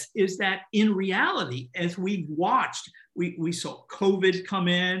that in reality, as we've watched, we saw COVID come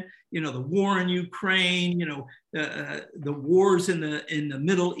in, the war in Ukraine, the wars in the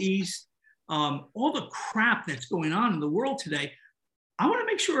Middle East, all the crap that's going on in the world today. I want to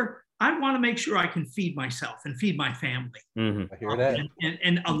make sure I can feed myself and feed my family. I hear that.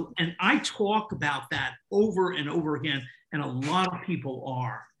 And I talk about that over and over again, and a lot of people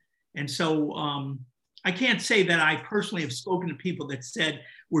are. And so I can't say that I personally have spoken to people that said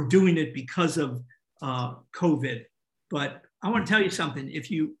we're doing it because of COVID, but I want to tell you something.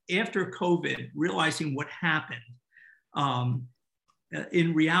 If you, after COVID, realizing what happened,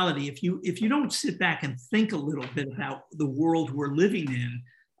 in reality, if you don't sit back and think a little bit about the world we're living in,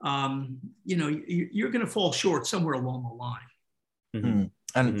 you're going to fall short somewhere along the line.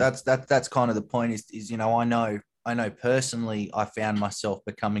 And that's kind of the point is I know personally, I found myself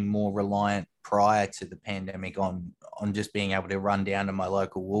becoming more reliant prior to the pandemic on just being able to run down to my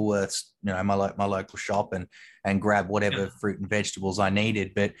local Woolworths, my local shop and grab whatever fruit and vegetables I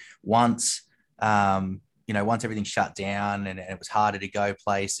needed. But once everything shut down and it was harder to go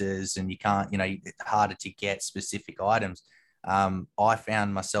places and you can't, it's harder to get specific items. I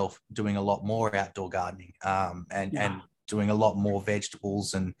found myself doing a lot more outdoor gardening and doing a lot more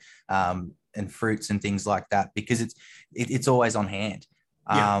vegetables and fruits and things like that, because it's always on hand.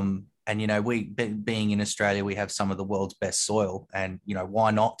 And we being in Australia, we have some of the world's best soil, and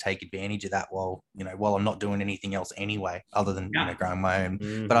why not take advantage of that while I'm not doing anything else anyway, other than growing my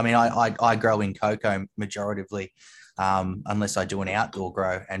own. But I mean, I grow in cocoa majoritively, unless I do an outdoor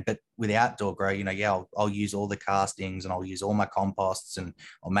grow. But with outdoor grow, I'll use all the castings and I'll use all my composts and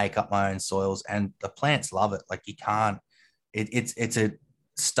I'll make up my own soils, and the plants love it. Like it's a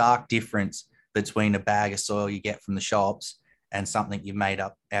stark difference between a bag of soil you get from the shops and something you've made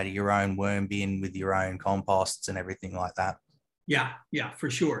up out of your own worm bin with your own composts and everything like that. Yeah, for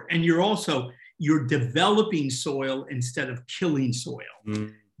sure. And you're developing soil instead of killing soil.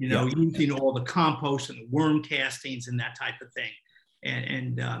 Using all the compost and the worm castings and that type of thing.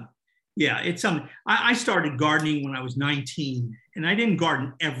 It's something. I started gardening when I was 19, and I didn't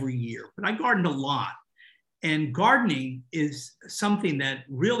garden every year, but I gardened a lot. And gardening is something that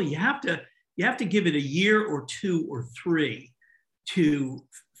really you have to give it a year or two or three to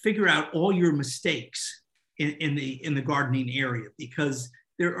figure out all your mistakes in the gardening area, because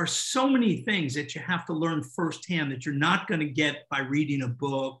there are so many things that you have to learn firsthand that you're not going to get by reading a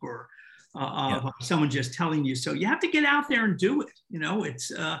book or someone just telling you. So you have to get out there and do it.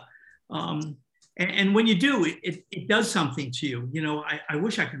 And when you do, it does something to you. I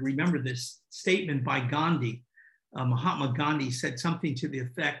wish I could remember this statement by Gandhi. Mahatma Gandhi said something to the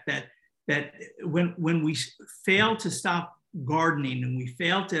effect that when we fail to stop gardening and we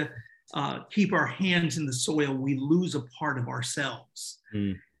fail to keep our hands in the soil, we lose a part of ourselves.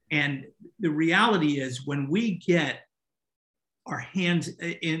 And the reality is, when we get our hands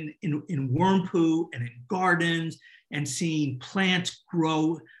in worm poo and in gardens and seeing plants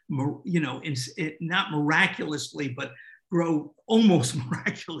grow, not miraculously, but grow almost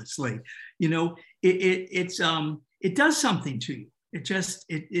miraculously, it does something to you.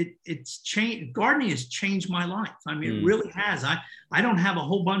 It's changed. Gardening has changed my life. I mean, it really has. I don't have a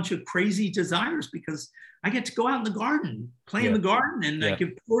whole bunch of crazy desires because I get to go out in the garden, play in the garden, and I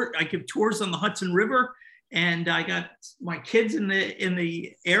give tours on the Hudson River, and I got my kids in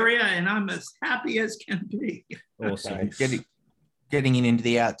the area, and I'm as happy as can be. Awesome. Getting into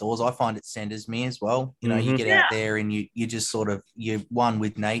the outdoors, I find it centers me as well. You get out there and you just you're one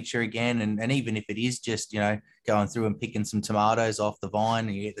with nature again. And even if it is just, going through and picking some tomatoes off the vine,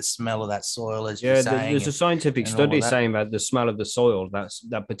 and you get the smell of that soil, as you're saying. There's a scientific study saying about the smell of the soil,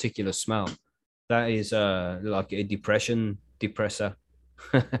 that particular smell. That is like a depression depressor.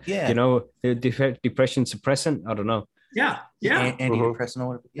 Depression suppressant. I don't know. Yeah. Antidepressant or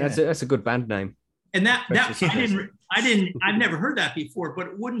whatever. Yeah. That's a good band name. And I've never heard that before, but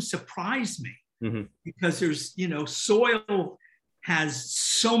it wouldn't surprise me because there's, soil has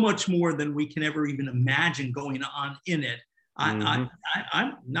so much more than we can ever even imagine going on in it. I'm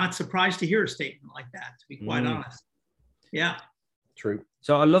not surprised to hear a statement like that, to be quite honest. Yeah. True.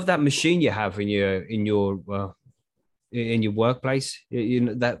 So I love that machine you have in your workplace. You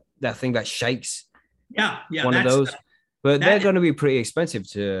know that thing that shakes. Yeah, One of those. But they're going to be pretty expensive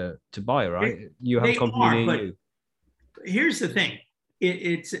to buy, right? You have a company near you. Here's the thing.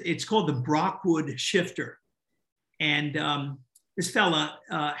 It's called the Brockwood shifter. And this fella,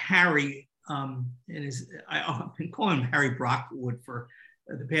 Harry, I've been calling him Harry Brockwood for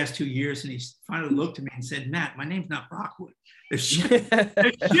the past 2 years. And he's finally looked at me and said, Matt, my name's not Brockwood. The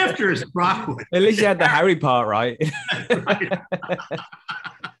shifter is Brockwood. At least you had the Harry part, right? Right.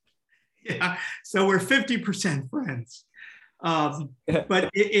 Yeah. So we're 50% friends. But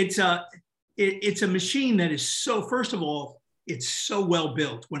it's a machine that is so, first of all, it's so well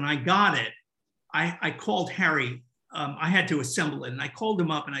built. When I got it, I called Harry. I had to assemble it. And I called him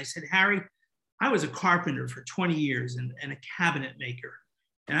up and I said, Harry, I was a carpenter for 20 years and a cabinet maker.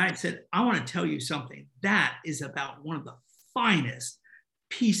 And I said, I want to tell you something. That is about one of the finest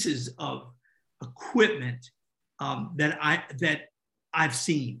pieces of equipment that I've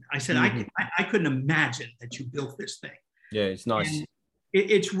seen. I said, I couldn't imagine that you built this thing. Yeah, it's nice. And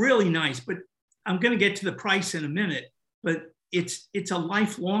it's really nice, but I'm going to get to the price in a minute, but it's a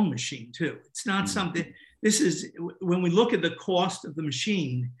lifelong machine too. It's not something, this is, when we look at the cost of the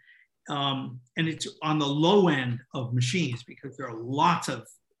machine, and it's on the low end of machines because there are lots of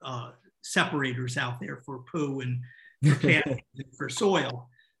separators out there for poo and for soil,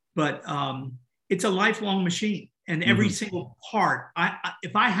 but it's a lifelong machine. And every single part,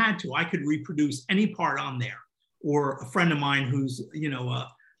 if I had to, I could reproduce any part on there. Or a friend of mine who's,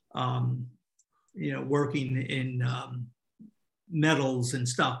 working in metals and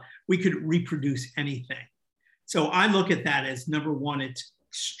stuff, we could reproduce anything. So I look at that as, number one, it's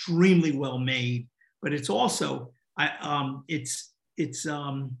extremely well made, but it's also, it's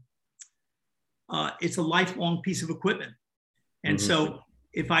a lifelong piece of equipment. And so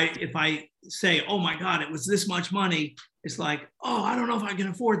if I say, oh my God, it was this much money, it's like, oh, I don't know if I can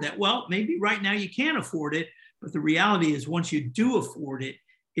afford that. Well, maybe right now you can't afford it. But the reality is, once you do afford it,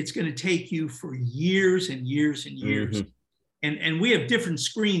 it's going to take you for years and years and years. And we have different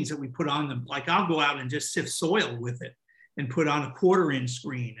screens that we put on them. Like I'll go out and just sift soil with it and put on a 1/4 inch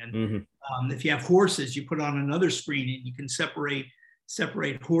screen. And if you have horses, you put on another screen and you can separate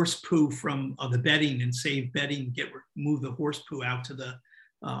horse poo from the bedding and save bedding, move the horse poo out to the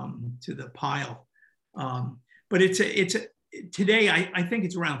pile. But today, I think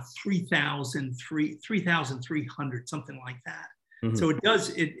it's around 3,300, something like that. So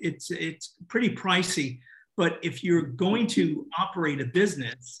it's pretty pricey. But if you're going to operate a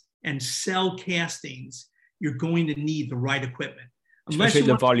business and sell castings, you're going to need the right equipment. Especially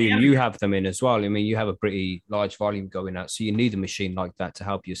the volume you have them in as well. I mean, you have a pretty large volume going out. So you need a machine like that to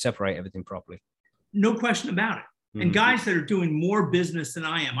help you separate everything properly. No question about it. And guys that are doing more business than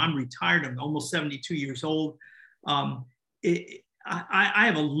I am, I'm retired, I'm almost 72 years old. I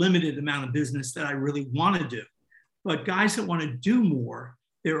have a limited amount of business that I really want to do, but guys that want to do more,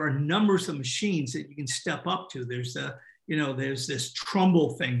 there are numbers of machines that you can step up to. There's this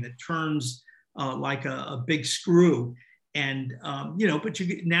Trumbull thing that turns like a big screw, and but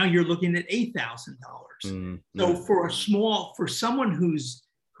now you're looking at $8,000. So for someone who's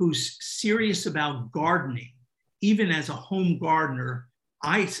serious about gardening, even as a home gardener,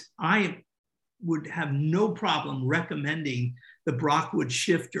 I would have no problem recommending the Brockwood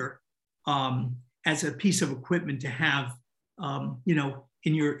shifter as a piece of equipment to have,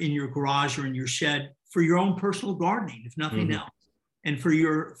 in your garage or in your shed for your own personal gardening, if nothing else, and for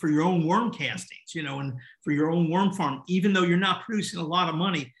your own worm castings, and for your own worm farm. Even though you're not producing a lot of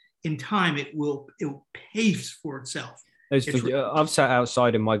money, in time it will pay for itself. I've sat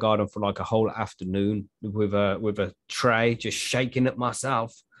outside in my garden for like a whole afternoon with a tray, just shaking it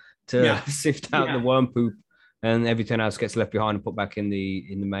myself to sift out the worm poop, and everything else gets left behind and put back in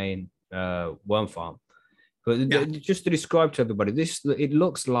the main worm farm. But just to describe to everybody, it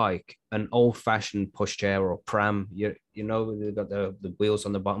looks like an old-fashioned pushchair or pram. They've got the wheels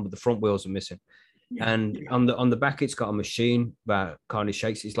on the bottom, but the front wheels are missing. On the back, it's got a machine that kind of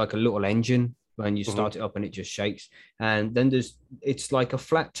shakes. It's like a little engine when you start it up, and it just shakes. And then it's like a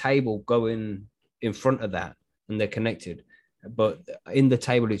flat table going in front of that, and they're connected. But in the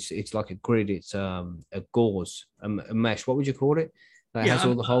table, it's like a grid. It's a gauze, a mesh. What would you call it? That has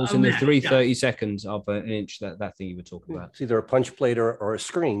all the holes in the 3/32 of an inch. That thing you were talking about. It's either a punch plate or a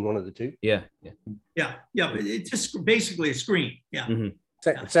screen, one of the two. Yeah. But it's just basically a screen. Yeah.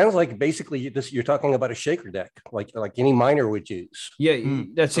 It sounds like basically you're talking about a shaker deck, like any miner would use. Yeah,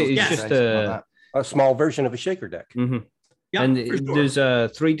 that's it. It's just a small version of a shaker deck. Yeah, and there's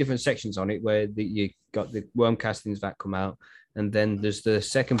 3 different sections on it where you got the worm castings that come out, and then there's the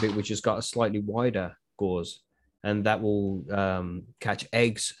second bit which has got a slightly wider gauze, and that will catch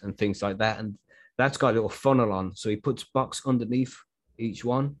eggs and things like that. And that's got a little funnel on, so he puts box underneath each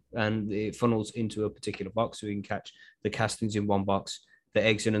one, and it funnels into a particular box, so we can catch the castings in one box, the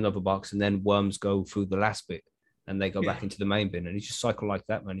eggs in another box, and then worms go through the last bit, and they go back into the main bin, and it's just cycle like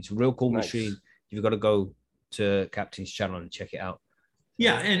that, man. It's a real cool machine. You've got to go to Captain's channel and check it out.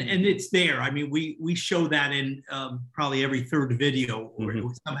 Yeah, and it's there. I mean, we show that in probably every third video, or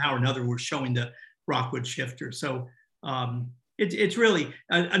somehow or another, we're showing the Rockwood shifter. So it's really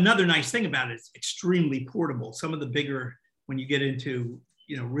another nice thing about it. It's extremely portable. Some of the bigger, when you get into,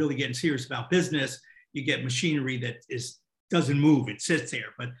 really getting serious about business, you get machinery that doesn't move. It sits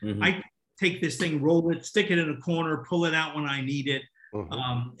there. But I take this thing, roll it, stick it in a corner, pull it out when I need it.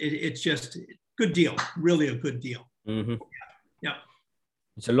 It's just a good deal. Really a good deal. Yeah.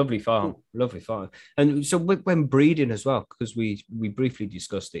 It's a lovely farm, And so when breeding as well, because we briefly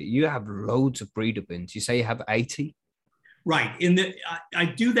discussed it, you have loads of breeder bins. You say you have 80? Right. I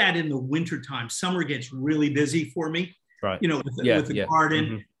do that in the winter time. Summer gets really busy for me. Right. With the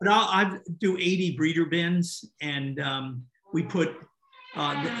garden. But I do 80 breeder bins, and we put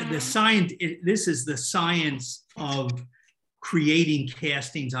the science. This is the science of creating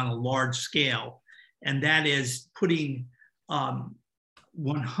castings on a large scale, and that is putting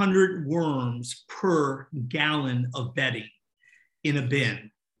 100 worms per gallon of bedding in a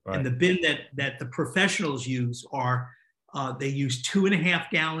bin. Right. And the bin that the professionals use are they use 2.5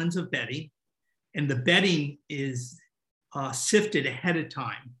 gallons of bedding, and the bedding is sifted ahead of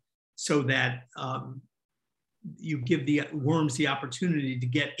time so that you give the worms the opportunity to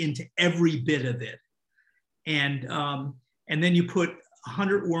get into every bit of it. And then you put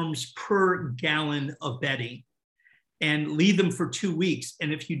 100 worms per gallon of bedding and leave them for 2 weeks.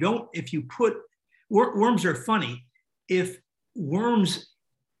 And if you put, worms are funny. If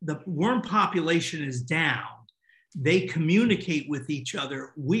the worm population is down, they communicate with each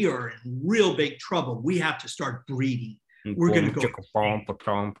other. We are in real big trouble. We have to start breeding. We're going to go.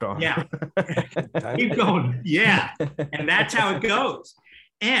 Yeah. Keep going. Yeah. And that's how it goes.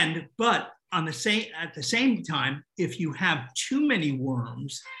 But at the same time, if you have too many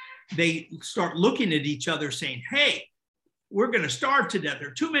worms, they start looking at each other saying, hey, we're going to starve to death. There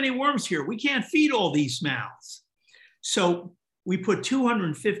are too many worms here. We can't feed all these mouths. So we put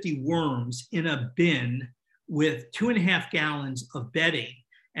 250 worms in a bin with 2.5 gallons of bedding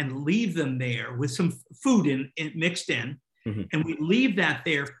and leave them there with some food mixed in. And we leave that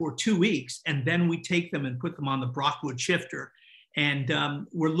there for 2 weeks. And then we take them and put them on the Rockwood shifter. And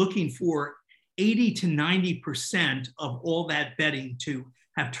we're looking for 80 to 90% of all that bedding to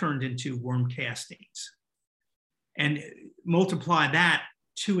have turned into worm castings. And multiply that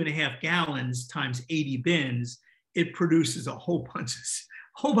 2.5 gallons times 80 bins, it produces a whole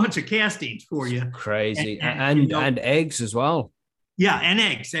bunch of castings for you. Crazy. And eggs as well. Yeah, and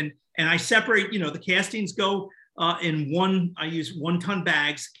eggs. And I separate, the castings go I use 1-ton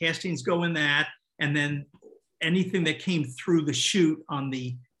bags, castings go in that, and then anything that came through the chute on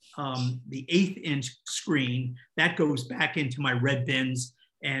the 1/8-inch screen, that goes back into my red bins.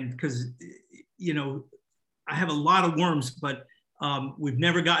 And because, I have a lot of worms, but we've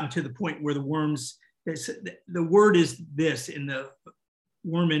never gotten to the point where the worms, the word is this in the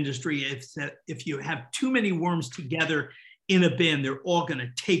worm industry, it's that if you have too many worms together in a bin, they're all going to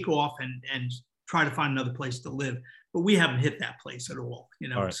take off and try to find another place to live. But we haven't hit that place at all,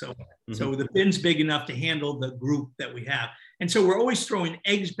 Right. So the bin's big enough to handle the group that we have. And so we're always throwing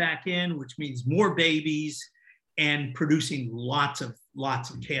eggs back in, which means more babies, and producing lots of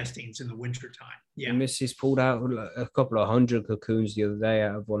castings in the wintertime. Yeah. Mrs. pulled out a couple of 100 cocoons the other day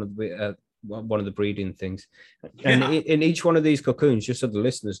out of one of the breeding things. And in each one of these cocoons, just so the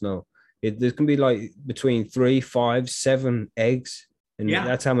listeners know, there can be like between 3, 5, 7 eggs. And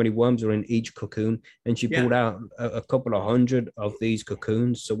that's how many worms are in each cocoon. And she pulled out a couple of 100 of these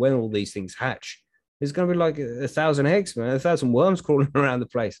cocoons. So when all these things hatch, there's going to be like 1,000 eggs, man, 1,000 worms crawling around the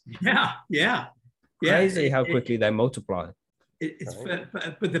place. Yeah. Crazy how quickly they multiply.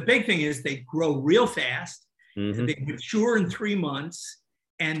 But the big thing is they grow real fast. And they mature in 3 months,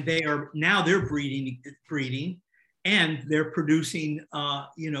 and they're breeding, and they're producing a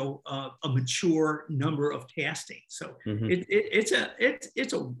mature number of castings. So it's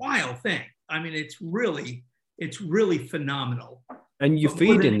a wild thing. I mean, it's really phenomenal. And you're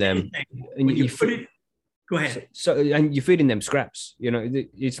feeding them, Go ahead. So and you're feeding them scraps.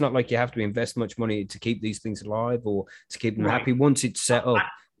 It's not like you have to invest much money to keep these things alive or to keep them happy. Once it's set up,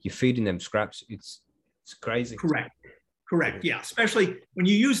 you're feeding them scraps. It's crazy. Correct. Yeah. Especially when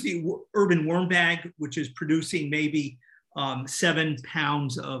you use the urban worm bag, which is producing maybe 7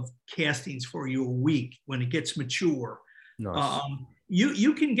 pounds of castings for you a week when it gets mature. Nice.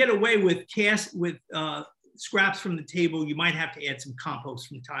 You can get away with scraps from the table. You might have to add some compost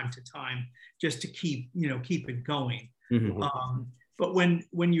from time to time just to keep it going. Mm-hmm. But when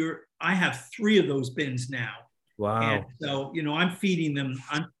I have 3 of those bins now. Wow. And so, I'm feeding them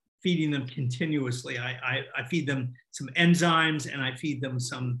continuously. I feed them some enzymes, and I feed them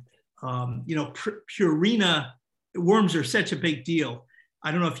some, Purina. Worms are such a big deal.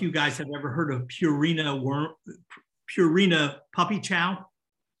 I don't know if you guys have ever heard of Purina puppy chow.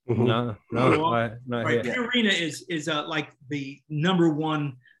 No, Right. here. Purina is like the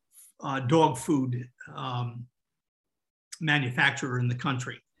 #1 dog food manufacturer in the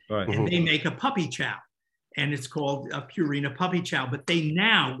country. Right. And they make a puppy chow, and it's called Purina puppy chow. But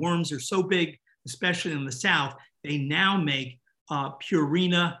worms are so big, especially in the South, they now make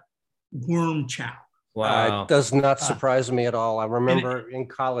Purina worm chow. Wow. It does not surprise me at all. I remember in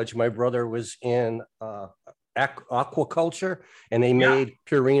college, my brother was in aquaculture, and they made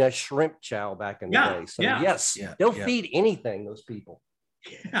Purina shrimp chow back in the day. So yes, they'll feed anything, those people.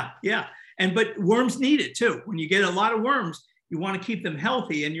 Yeah. But worms need it too. When you get a lot of worms, you want to keep them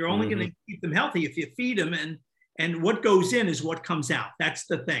healthy, and you're only going to keep them healthy if you feed them, and what goes in is what comes out. That's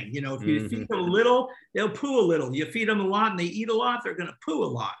the thing. If you feed them a little, they'll poo a little. You feed them a lot and they eat a lot, they're going to poo a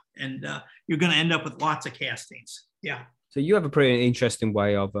lot, and you're going to end up with lots of castings. Yeah. So you have a pretty interesting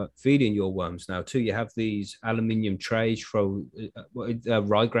way of feeding your worms now too. You have these aluminium trays for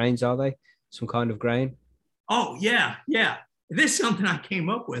rye grains, are they? Some kind of grain? Oh, yeah. This is something I came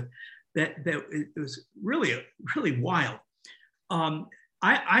up with that it was really wild.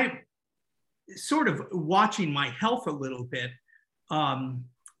 I sort of watching my health a little bit.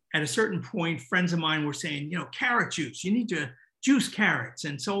 At a certain point, friends of mine were saying, carrot juice, you need to juice carrots.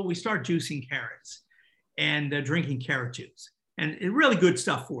 And so we start juicing carrots and drinking carrot juice. And it's really good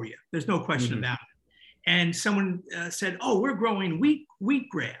stuff for you. There's no question about it. And someone said, oh, we're growing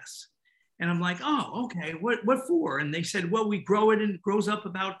wheatgrass. And I'm like, oh, okay, what for? And they said, well, we grow it and it grows up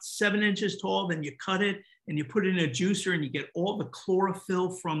about 7 inches tall. Then you cut it and you put it in a juicer and you get all the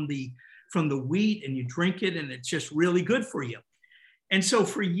chlorophyll from the wheat and you drink it, and it's just really good for you. And so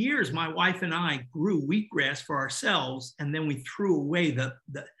for years, my wife and I grew wheatgrass for ourselves, and then we threw away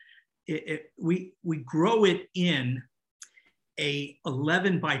we grow it in a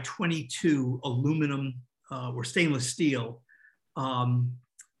 11 by 22 aluminum or stainless steel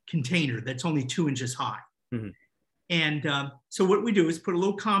container that's only 2 inches high. Mm-hmm. And so what we do is put a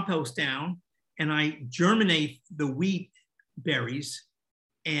little compost down, and I germinate the wheat berries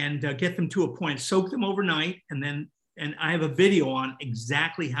and get them to a point, soak them overnight, and I have a video on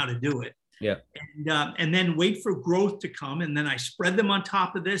exactly how to do it. Yeah. And then wait for growth to come, and then I spread them on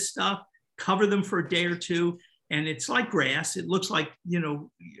top of this stuff, cover them for a day or two, and it's like grass. It looks like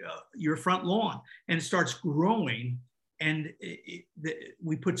your front lawn, and it starts growing. And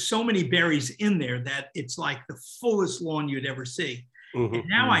we put so many berries in there that it's like the fullest lawn you'd ever see. Mm-hmm. And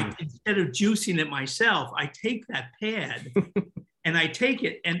now instead of juicing it myself, I take that pad and I take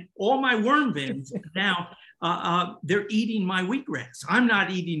it, and all my worm bins now, they're eating my wheatgrass. I'm not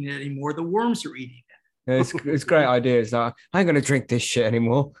eating it anymore. The worms are eating it. It's great ideas. I ain't going to drink this shit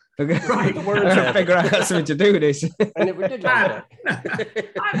anymore. Right. I'm going to figure out something to do with this. I never did that.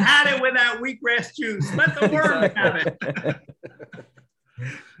 I've had it without wheatgrass juice. Let the worms have it.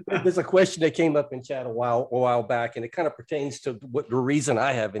 There's a question that came up in chat a while back, and it kind of pertains to the reason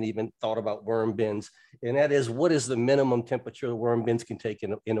I haven't even thought about worm bins, and that is, what is the minimum temperature the worm bins can take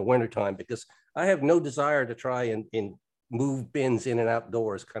in the wintertime? Because I have no desire to try and move bins in and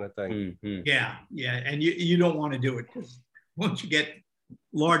outdoors kind of thing. Mm-hmm. Yeah, and you don't want to do it, because once you get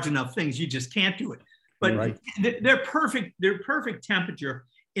large enough things, you just can't do it. But right. Their perfect temperature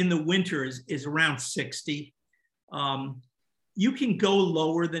in the winter is around 60. You can go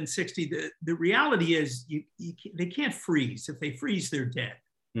lower than 60. The reality is they can't freeze. If they freeze, they're dead.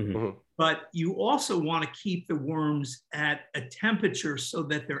 Mm-hmm. But you also want to keep the worms at a temperature so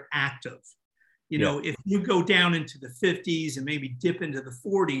that they're active. If you go down into the 50s and maybe dip into the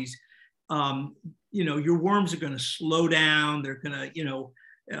 40s, your worms are going to slow down. They're going to,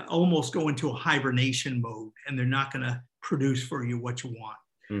 almost go into a hibernation mode, and they're not going to produce for you what you want.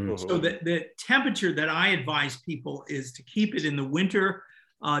 Mm-hmm. So the temperature that I advise people is to keep it in the winter.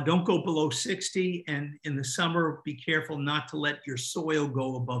 Don't go below 60. And in the summer, be careful not to let your soil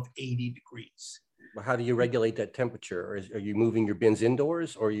go above 80 degrees. How do you regulate that temperature? Are you moving your bins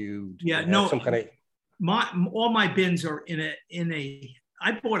indoors, or some kind of... all my bins are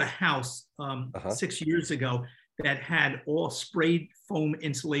I bought a house 6 years ago that had all sprayed foam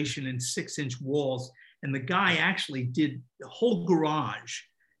insulation and 6-inch walls. And the guy actually did the whole garage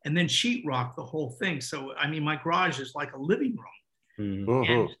and then sheetrock the whole thing. So, I mean, my garage is like a living room. Mhm.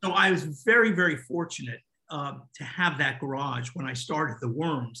 And so I was very, very fortunate to have that garage when I started the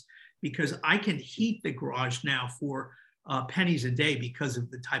Worms, because I can heat the garage now for pennies a day because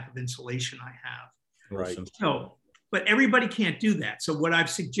of the type of insulation I have. Right. So, but everybody can't do that. So what I've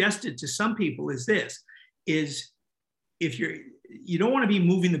suggested to some people is this, is if you don't want to be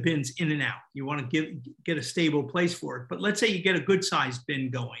moving the bins in and out, you want to get a stable place for it. But let's say you get a good sized bin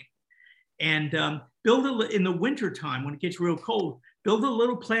going and build in the winter time when it gets real cold, build a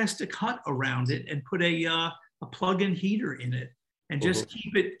little plastic hut around it and put a plug-in heater in it and just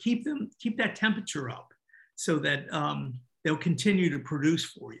keep that temperature up so that they'll continue to produce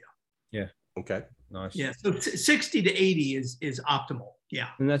for you. Yeah. Okay. Nice. Yeah. So 60 to 80 is optimal. Yeah.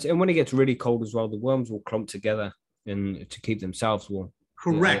 And when it gets really cold as well, the worms will clump together and to keep themselves warm.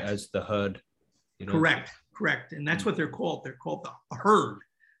 Correct. As the herd. You know? Correct. And that's what they're called. They're called a herd.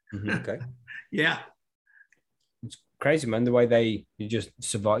 Mhm. Okay. Yeah. It's crazy, man, the way you just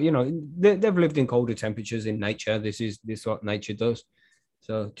survive. You know, they've lived in colder temperatures in nature. This is what nature does.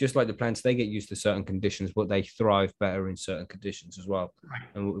 So just like the plants, they get used to certain conditions, but they thrive better in certain conditions as well. Right.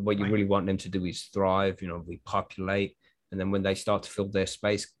 And what you really want them to do is thrive, you know, repopulate. And then when they start to fill their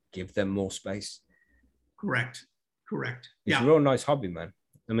space, give them more space. Correct. It's Yeah. a real nice hobby, man.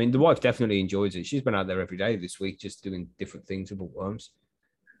 I mean, the wife definitely enjoys it. She's been out there every day this week, just doing different things with the worms.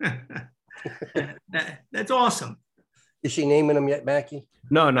 That's awesome. Is she naming them yet, Mackie?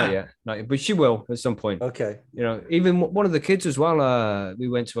 No, not yet. But she will at some point. Okay. You know, even one of the kids as well. We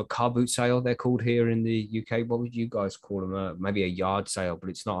went to a car boot sale. They're called here in the UK. What would you guys call them? Maybe a yard sale, but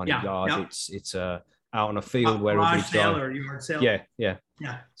it's not on a yard. Yeah. It's out on a field where garage everybody's sale going. or yard sale. Yeah.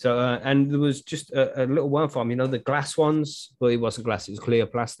 Yeah. So and there was just a little worm farm. You know, the glass ones, but it wasn't glass. It was clear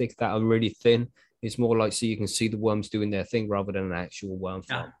plastic that are really thin. It's more like so you can see the worms doing their thing rather than an actual worm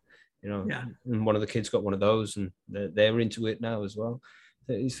farm. You know, and one of the kids got one of those, and they're into it now as well.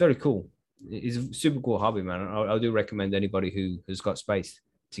 It's very cool. It's a super cool hobby, man. I do recommend anybody who has got space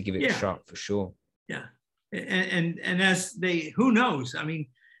to give it a shot for sure. Yeah, and as who knows? I mean,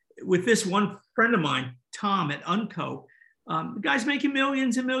 with this one friend of mine, Tom at Unco, the guy's making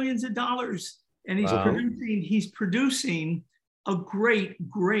millions and millions of dollars, and he's producing a great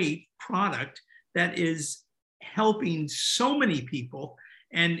product that is helping so many people.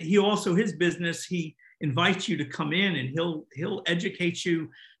 And he also, his business, he invites you to come in and he'll educate you.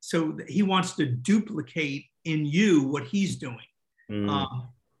 So he wants to duplicate in you what he's doing.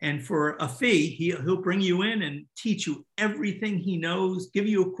 And for a fee, he'll bring you in and teach you everything he knows, give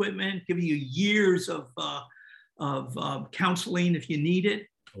you equipment, give you years of counseling if you need it.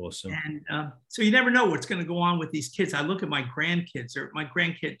 Awesome. And so you never know what's going to go on with these kids. I look at my grandkids,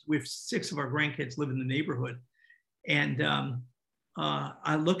 we have 6 of our grandkids live in the neighborhood. And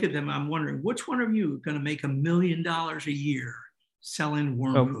I look at them, I'm wondering, which one of you are going to make $1 million a year selling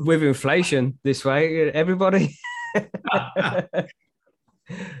worm poop? With inflation this way, everybody. Yeah.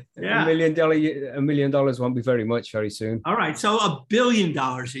 $1 million won't be very much very soon. All right. So $1 billion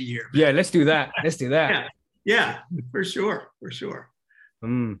a year. Yeah, let's do that. Yeah, for sure.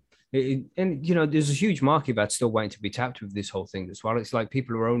 And you know, there's a huge market that's still waiting to be tapped with this whole thing as well. It's like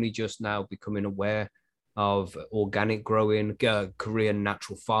people are only just now becoming aware of organic growing. Korean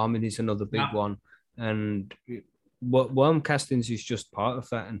natural farming is another big one, and what worm castings is just part of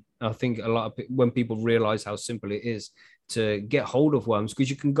that. And I think a lot of when people realize how simple it is to get hold of worms, because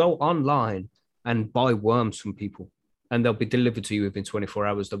you can go online and buy worms from people and they'll be delivered to you within 24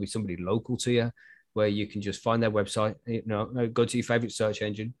 hours. There'll be somebody local to you where you can just find their website, you know, go to your favorite search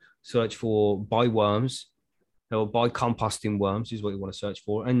engine, search for buy worms or buy composting worms is what you want to search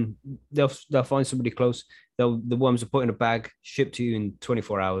for. And they'll find somebody close. The worms are put in a bag, shipped to you in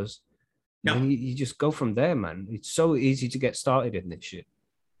 24 hours. Yeah. And you just go from there, man. It's so easy to get started in this shit.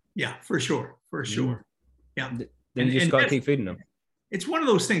 Yeah, for sure. Yeah. Then you just got to keep feeding them. It's one of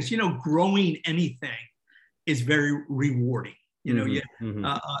those things, you know, growing anything is very rewarding. You know,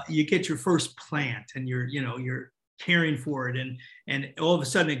 you get your first plant and you're caring for it and all of a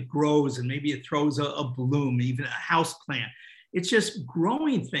sudden it grows and maybe it throws a bloom, even a house plant. It's just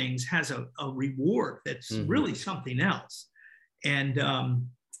growing things has a reward that's really something else. And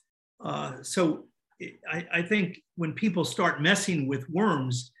so I think when people start messing with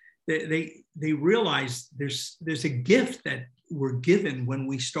worms, they realize there's a gift that we're given when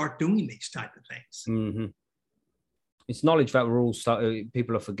we start doing these type of things. It's knowledge that we're all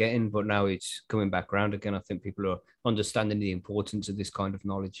people are forgetting, but now it's coming back around again. I think people are understanding the importance of this kind of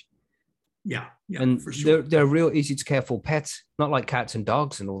knowledge. Yeah, and for sure. They're real easy to care for pets, not like cats and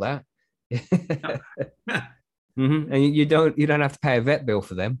dogs and all that. And you don't have to pay a vet bill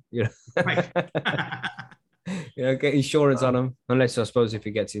for them. Right. Get insurance on them, unless I suppose if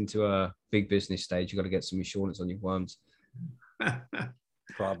it gets into a big business stage, you got to get some insurance on your worms.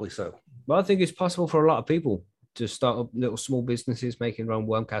 Probably so. But I think it's possible for a lot of people to start up little small businesses making their own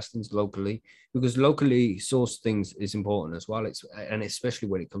worm castings locally, because locally sourced things is important as well. And especially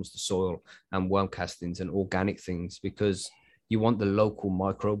when it comes to soil and worm castings and organic things, because you want the local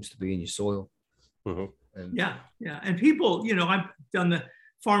microbes to be in your soil. Yeah. And people, I've done the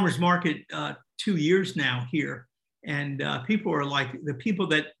farmers market 2 years now here, and people are like, the people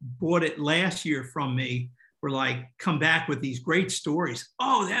that bought it last year from me were like, come back with these great stories.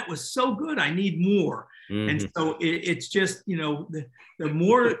 Oh, that was so good. I need more. And so it's just, the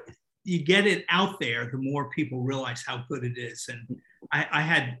more you get it out there, the more people realize how good it is. And I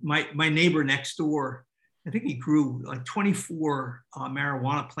had my neighbor next door, I think he grew like 24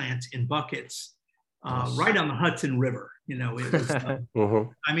 marijuana plants in buckets right on the Hudson River. It was,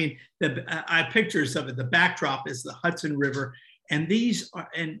 I mean, I have pictures of it. The backdrop is the Hudson River. And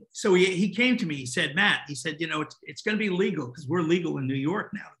so he came to me, he said, Matt, it's going to be legal, because we're legal in New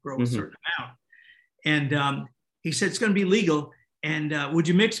York now to grow a certain amount. And he said, it's going to be legal. And would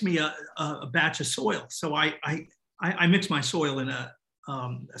you mix me a batch of soil? So I mix my soil in a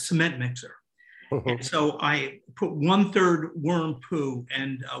cement mixer. And so I put 1/3 worm poo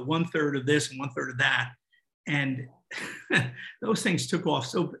and 1/3 of this and 1/3 of that. And those things took off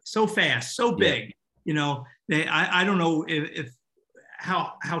so fast, so big. I don't know if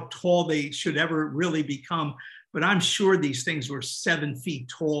how tall they should ever really become, but I'm sure these things were 7 feet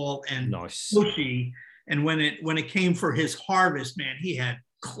tall and bushy. And when it came for his harvest, man, he had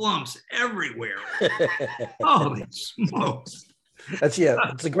clumps everywhere. Holy smokes! It's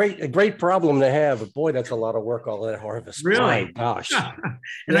a great problem to have, but boy, that's a lot of work, all that harvest. Really? My gosh.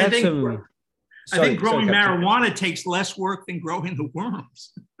 And I think growing marijuana takes less work than growing the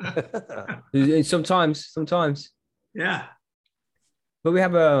worms. Sometimes. Yeah. But we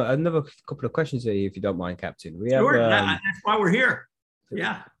have another couple of questions here, if you don't mind, Captain. Sure, that's why we're here.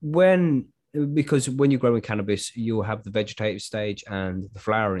 Yeah. Because when you're growing cannabis, you'll have the vegetative stage and the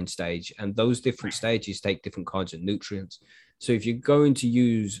flowering stage, and those different stages take different kinds of nutrients. So if you're going to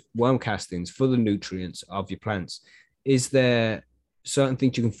use worm castings for the nutrients of your plants, is there certain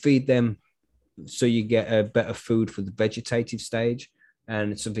things you can feed them so you get a better food for the vegetative stage,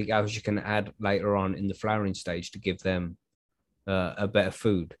 and something else you can add later on in the flowering stage to give them a better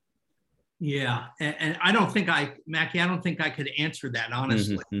food? Yeah. And I don't think Mackie, I don't think I could answer that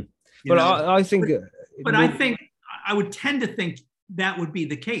honestly. But I think, I think I would tend to think that would be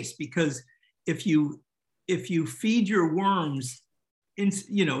the case, because if you feed your worms,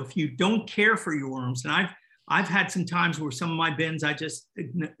 if you don't care for your worms, and I've had some times where some of my bins, I just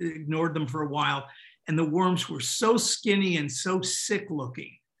ignored them for a while, and the worms were so skinny and so sick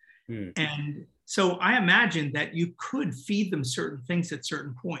looking. And so I imagine that you could feed them certain things at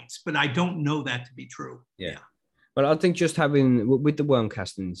certain points, but I don't know that to be true. Yeah. But I think just having, with the worm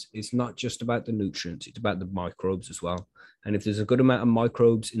castings, it's not just about the nutrients, it's about the microbes as well. And if there's a good amount of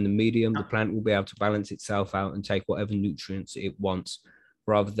microbes in the medium, the plant will be able to balance itself out and take whatever nutrients it wants,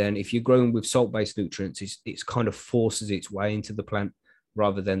 rather than if you're growing with salt-based nutrients, it's kind of forces its way into the plant,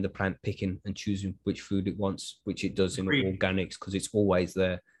 rather than the plant picking and choosing which food it wants, which it does in organics, because it's always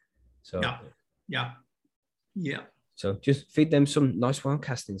there. So yeah. So just feed them some nice worm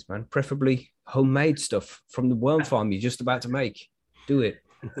castings, man. Preferably homemade stuff from the worm farm you're just about to make. Do it.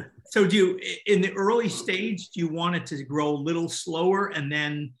 So in the early stage, do you want it to grow a little slower, and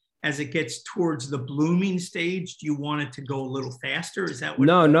then as it gets towards the blooming stage, do you want it to go a little faster? Is that what?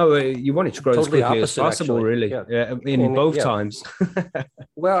 No, you want it to grow totally as quickly opposite, as possible, actually. really. Yeah, in both times.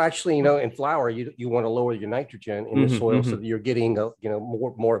 Well, actually, in flower, you want to lower your nitrogen in the soil so that you're getting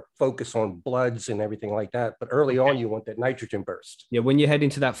more focus on bloods and everything like that. But early on, you want that nitrogen burst. Yeah, when you head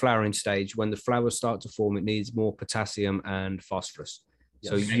into that flowering stage, when the flowers start to form, it needs more potassium and phosphorus.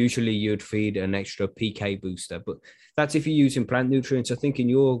 So usually you'd feed an extra PK booster, but that's if you're using plant nutrients. I think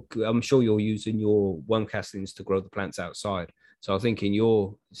I'm sure you're using your worm castings to grow the plants outside. So I think in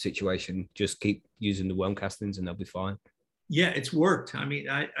your situation, just keep using the worm castings and they'll be fine. Yeah, it's worked. I mean,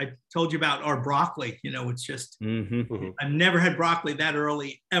 I told you about our broccoli, it's just, I've never had broccoli that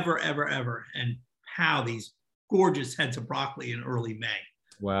early, ever. And how these gorgeous heads of broccoli in early May.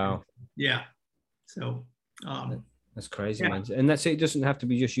 Wow. Yeah. So, that's crazy, man. And that's it. It doesn't have to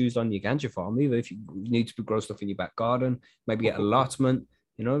be just used on your ganja farm either. If you need to grow stuff in your back garden, maybe get allotment,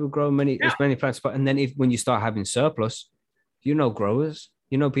 we'll grow as many plants. And then when you start having surplus, growers,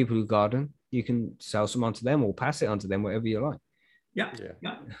 people who garden, you can sell some onto them or pass it onto them, whatever you like. Yeah.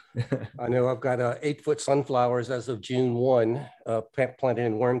 Yeah. I know I've got 8-foot sunflowers as of June 1, planted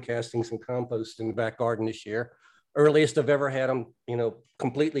in worm castings and compost in the back garden this year. Earliest I've ever had them,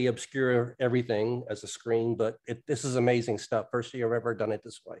 completely obscure everything as a screen, but this is amazing stuff. First year I've ever done it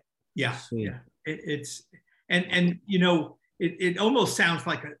this way. Yeah. Yeah. It's, and it almost sounds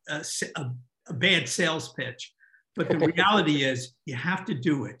like a bad sales pitch, but the reality is you have to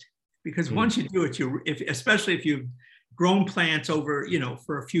do it, because once you do it, especially if you've grown plants over,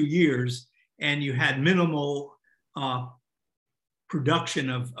 for a few years and you had minimal production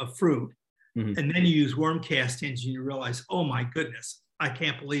of fruit, and then you use worm castings and you realize, oh my goodness, I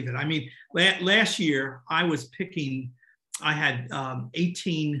can't believe it. I mean, last year I had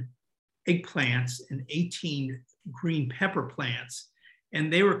 18 eggplants and 18 green pepper plants,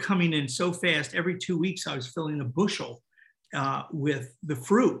 and they were coming in so fast. Every 2 weeks I was filling a bushel with the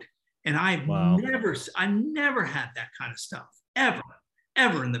fruit. And I've never had that kind of stuff ever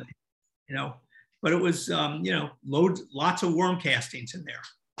in the, but it was, lots of worm castings in there.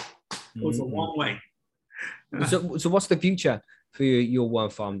 It was a long way. So what's the future for your worm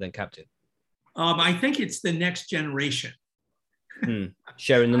farm then, Captain? I think it's the next generation.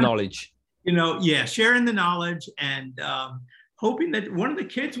 Sharing the knowledge. Sharing the knowledge, and hoping that one of the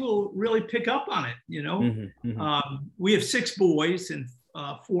kids will really pick up on it. We have 6 boys, and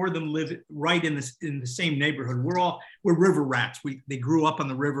 4 of them live right in the same neighborhood. We're river rats. They grew up on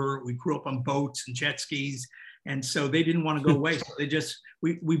the river. We grew up on boats and jet skis, and so they didn't want to go away. So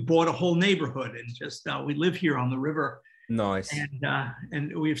we bought a whole neighborhood, and we live here on the river. Nice.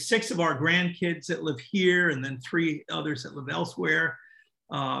 And we have 6 of our grandkids that live here, and then 3 others that live elsewhere.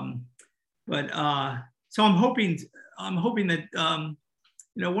 So I'm hoping that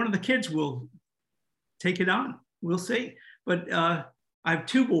one of the kids will take it on. We'll see. But I have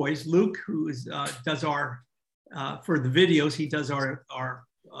 2 boys. Luke, who does our for the videos, he does our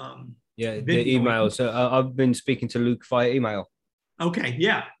the email. So I've been speaking to Luke via email. Okay,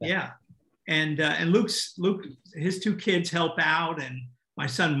 yeah. And Luke, his 2 kids help out, and my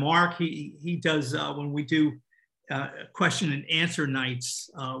son Mark, he does when we do question and answer nights.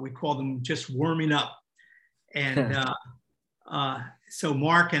 We call them just warming up, and so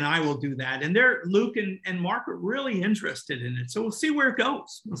Mark and I will do that. And Luke and Mark are really interested in it. So we'll see where it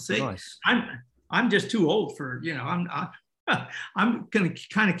goes. We'll see. Nice. I'm just too old for I'm going to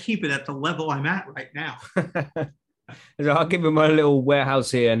kind of keep it at the level I'm at right now. So I'll give him a little warehouse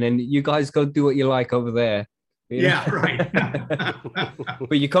here, and then you guys go do what you like over there. Yeah, right.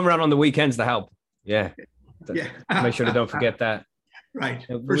 But you come around on the weekends to help. Yeah. Make sure they don't forget that. Right.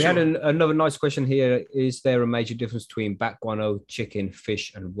 We had another nice question here. Is there a major difference between bat guano, chicken,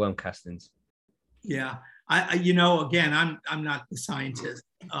 fish, and worm castings? Yeah. Again, I'm not the scientist.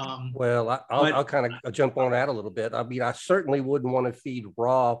 Well, I'll kind of jump on that a little bit. I mean, I certainly wouldn't want to feed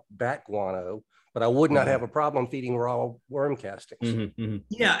raw bat guano, but I would not have a problem feeding raw worm castings.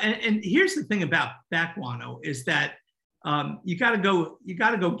 Yeah, and here's the thing about bat guano is that you got to go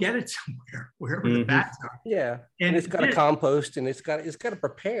get it somewhere, wherever the bats are. Yeah, and it's got to compost, and it's got to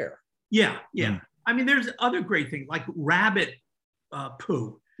prepare. Yeah. I mean, there's other great things like rabbit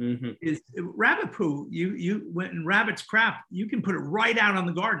poo. Rabbit poo. When rabbits crap, you can put it right out on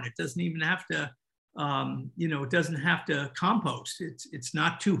the garden. It doesn't even have to. It doesn't have to compost. It's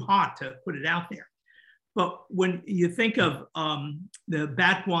not too hot to put it out there. But when you think of the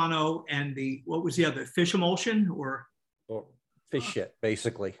bat guano and what was the other, fish emulsion or fish shit,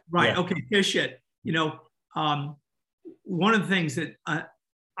 basically. Right. Yeah. Okay. Fish shit. One of the things that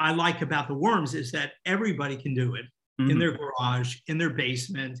I like about the worms is that everybody can do it in their garage, in their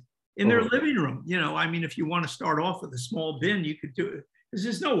basement, in their living room. I mean, if you want to start off with a small bin, you could do it. There's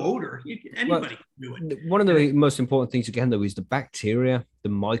just no odor. Anybody can do it. One of the most important things, again, though, is the bacteria, the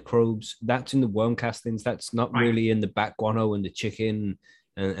microbes. That's in the worm castings. That's not really in the bat guano and the chicken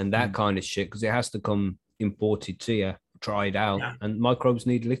and that kind of shit, because it has to come imported to you, tried out, and microbes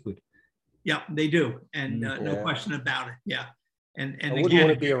need liquid. Yeah, they do, and no question about it. Yeah, and I wouldn't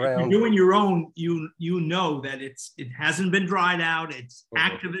want to be around. If you're doing your own, you know that it hasn't been dried out. It's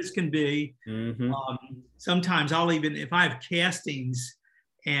active as can be. Sometimes I'll even, if I have castings.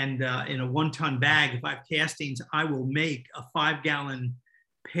 And in a 1-ton bag, if I have castings, I will make a 5-gallon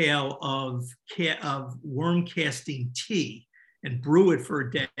pail of worm casting tea and brew it for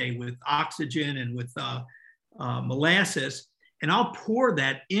a day with oxygen and with molasses. And I'll pour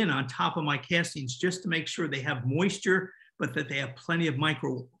that in on top of my castings just to make sure they have moisture, but that they have plenty of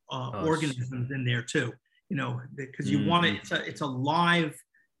micro organisms in there too. Because you want it. It's a live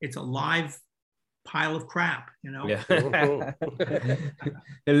pile of crap, Yeah.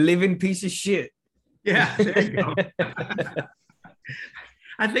 A living piece of shit. Yeah, there you go.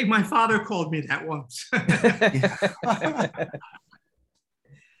 I think my father called me that once.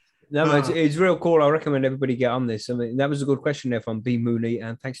 No, it's real cool. I recommend everybody get on this. I mean, that was a good question there from B Mooney,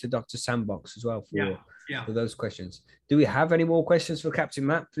 and thanks to Dr. Sandbox as well for those questions. Do we have any more questions for Captain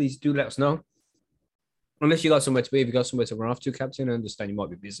Matt? Please do let us know. Unless you got somewhere to be, if you got somewhere to run off to, Captain, I understand you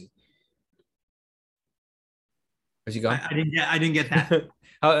might be busy. Has you gone? I didn't get that.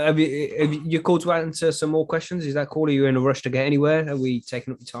 have you called to answer some more questions? Is that cool? Are you in a rush to get anywhere? Are we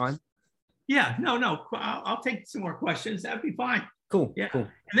taking up your time? Yeah, no. I'll take some more questions. That'd be fine. Cool. Yeah. Cool.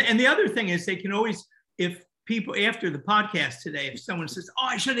 And the other thing is they can always, if people after the podcast today, if someone says, oh,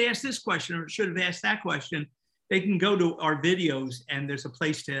 I should have asked this question or should have asked that question, they can go to our videos and there's a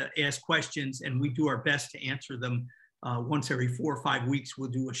place to ask questions and we do our best to answer them. Once every 4 or 5 weeks, we'll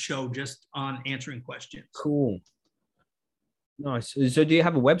do a show just on answering questions. Cool. Nice. So do you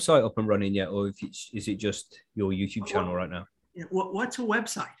have a website up and running yet? Or is it just your YouTube channel right now? What's a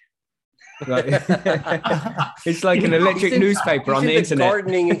website? It's like an electric newspaper on the internet.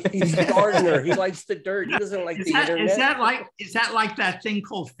 Gardening. He's a gardener. He likes the dirt. He doesn't like the internet. Is that like that thing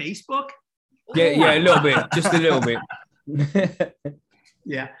called Facebook? Yeah, a little bit, just a little bit.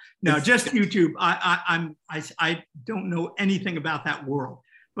 Yeah, no, just YouTube. I don't know anything about that world,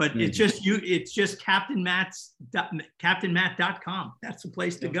 but it's just CaptainMatt.com. That's the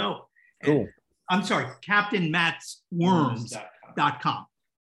place to go. Cool. And, I'm sorry, CaptainMattsWorms.com.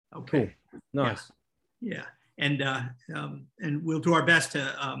 Okay. Cool. Nice. Yeah. And we'll do our best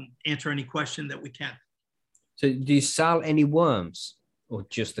to answer any question that we can. So do you sell any worms or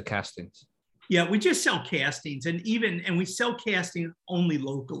just the castings? Yeah, we just sell castings and we sell casting only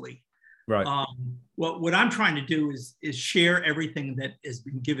locally. Right. What I'm trying to do is share everything that has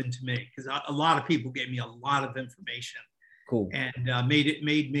been given to me because a lot of people gave me a lot of information. Cool. And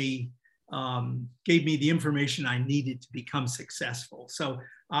gave me the information I needed to become successful. So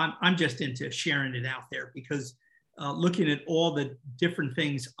I'm just into sharing it out there because looking at all the different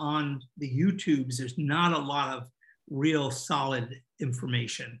things on the YouTubes, there's not a lot of real solid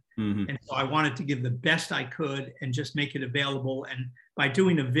information. Mm-hmm. And so I wanted to give the best I could and just make it available. And by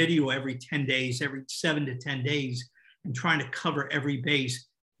doing a video every 10 days, every 7 to 10 days, and trying to cover every base,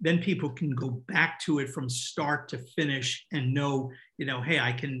 then people can go back to it from start to finish and know, hey,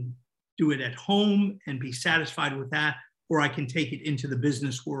 I can do it at home and be satisfied with that, or I can take it into the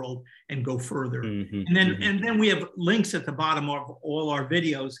business world and go further. Mm-hmm. And then we have links at the bottom of all our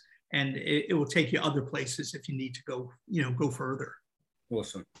videos, and it will take you other places if you need to go, go further.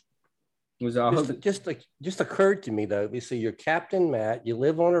 Awesome. Just occurred to me though. You see, you're Captain Matt. You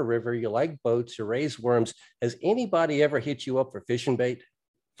live on a river. You like boats. You raise worms. Has anybody ever hit you up for fishing bait?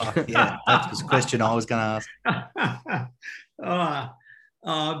 Yeah, that was a question I was going to ask.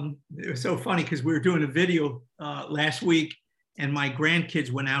 It was so funny because we were doing a video last week, and my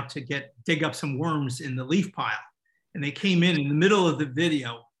grandkids went out to dig up some worms in the leaf pile, and they came in the middle of the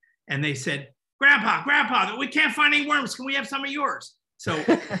video, and they said, "Grandpa, we can't find any worms. Can we have some of yours?" So we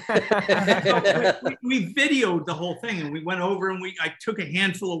videoed the whole thing, and we went over and I took a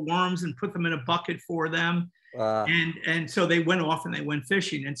handful of worms and put them in a bucket for them. And so they went off and they went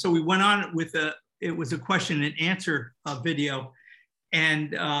fishing. And so we went on with it was a question and answer video.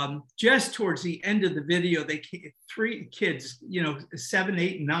 And just towards the end of the video, 3 kids, 7,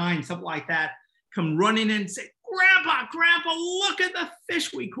 8, and 9, something like that, come running in and say, Grandpa, look at the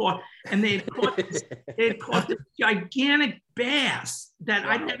fish we caught. And they had caught this gigantic bass that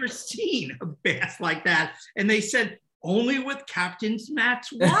I'd never seen a bass like that. And they said, only with Captain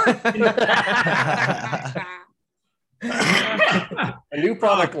Matt's work. A new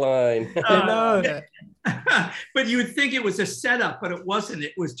product line. But you would think it was a setup, but it wasn't.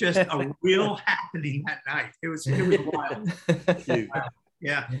 It was just a real happening that night. It was wild.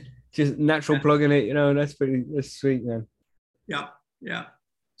 Yeah. Just natural plug in it, that's sweet, man. Yeah.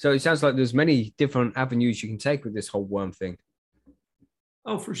 So it sounds like there's many different avenues you can take with this whole worm thing.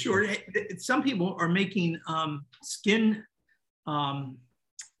 Oh, for sure. Some people are making skin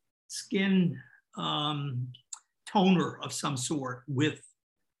toner of some sort with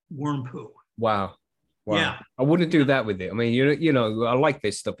worm poo. Wow. Yeah. I wouldn't do that with it. I mean, I like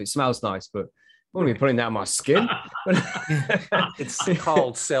this stuff. It smells nice, but I wouldn't be putting that on my skin. It's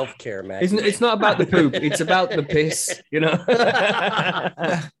called self-care, Matt. It's not about the poop. It's about the piss,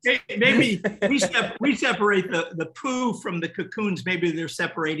 Maybe we separate the poo from the cocoons. Maybe they're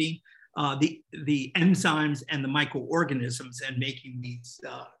separating the enzymes and the microorganisms and making these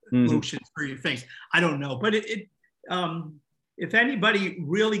lotions for your face. I don't know, but if anybody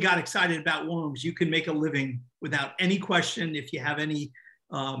really got excited about worms, you can make a living without any question if you have any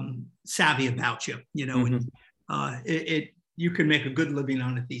savvy about you. And you can make a good living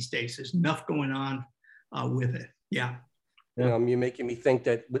on it these days. There's enough going on with it. Yeah. You're making me think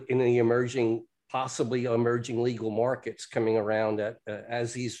that in the possibly emerging legal markets coming around, that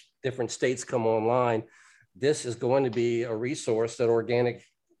as these different states come online, this is going to be a resource that organic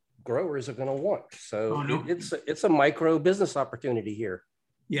growers are going to want. So it's a micro business opportunity here.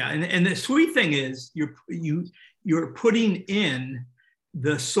 Yeah, and the sweet thing is you're putting in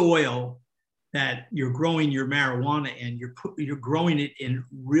the soil that you're growing your marijuana in. You're growing it in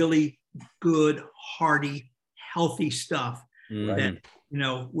really good, hearty, healthy stuff. That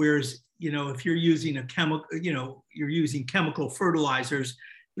whereas if you're using a chemical, you're using chemical fertilizers.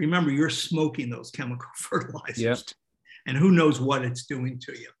 Remember, you're smoking those chemical fertilizers, and who knows what it's doing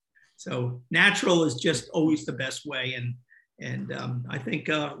to you. So natural is just always the best way, and I think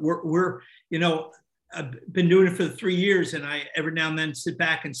we're I've been doing it for 3 years, and I every now and then sit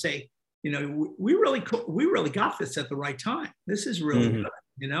back and say, we really got this at the right time. This is really good.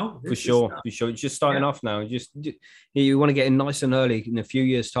 For sure. It's just starting off now. You want to get in nice and early. In a few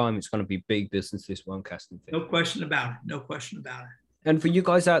years' time, it's going to be big business, this worm casting thing. No question about it. And for you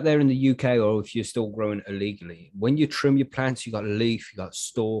guys out there in the UK, or if you're still growing illegally, when you trim your plants, you got leaf, you got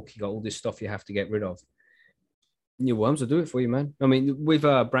stalk, you got all this stuff you have to get rid of. Your worms will do it for you, man. I mean, with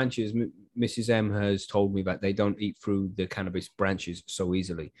branches, Mrs. M has told me that they don't eat through the cannabis branches so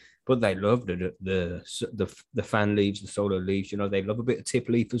easily, but they love the fan leaves, the solo leaves. They love a bit of tip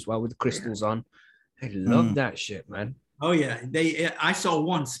leaf as well with the crystals on. They love that shit, man. Oh yeah, I saw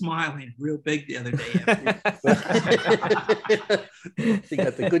one smiling real big the other day. They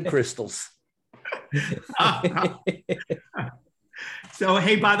got the good crystals. So,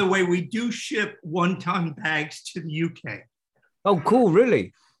 hey, by the way, we do ship 1-ton bags to the UK. Oh, cool!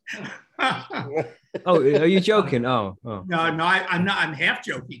 Really? Oh, are you joking? Oh. No, I'm not. I'm half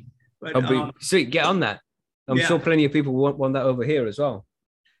joking. But sweet, get on that. I'm sure plenty of people want that over here as well.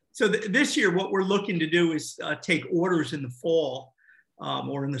 So this year, what we're looking to do is take orders in the fall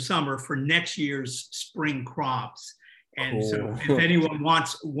or in the summer for next year's spring crops. And so if anyone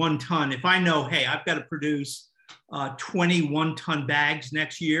wants 1 ton, if I know, hey, I've got to produce 21-ton bags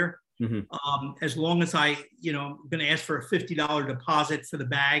next year, as long as I'm going to ask for a $50 deposit for the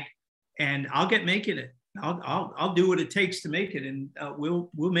bag, and I'll get making it. I'll do what it takes to make it, and we'll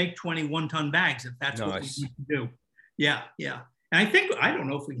make 21-ton bags if that's what we need to do. Yeah. And I don't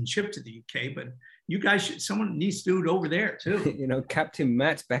know if we can ship to the UK, but you guys someone needs to do it over there too. Captain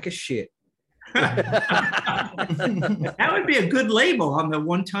Matt's bag of shit. That would be a good label on the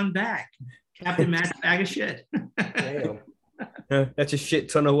 1-ton bag. Captain Matt's bag of shit. That's a shit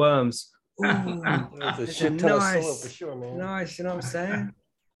ton of worms. That's a shit ton of soil for sure, man. Nice, you know what I'm saying?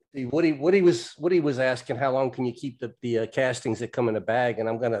 See, Woody was asking how long can you keep the castings that come in a bag, and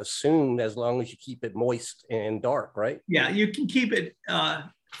I'm going to assume as long as you keep it moist and dark, right? Yeah, you can keep it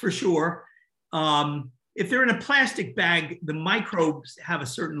for sure. If they're in a plastic bag, the microbes have a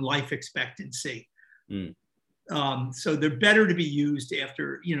certain life expectancy. So they're better to be used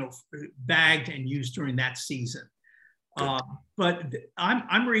after, bagged and used during that season. But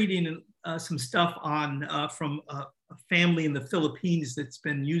I'm reading some stuff on from a family in the Philippines that's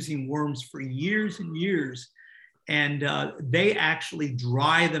been using worms for years and years. And they actually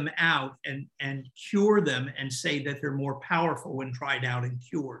dry them out and cure them and say that they're more powerful when dried out and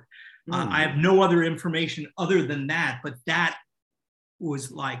cured. I have no other information other than that, but that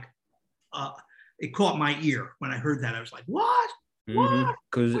was like, it caught my ear when I heard that. I was like, what?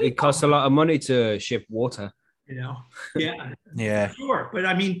 Because it costs a lot of money to ship water. Yeah. Sure. But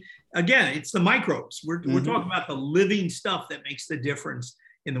I mean, again, it's the microbes. We're talking about the living stuff that makes the difference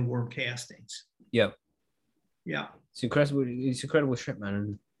in the worm castings. Yeah. It's incredible. It's incredible shit,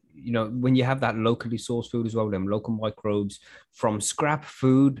 man. And when you have that locally sourced food as well, them local microbes from scrap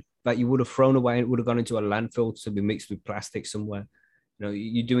food that you would have thrown away, it would have gone into a landfill to be mixed with plastic somewhere.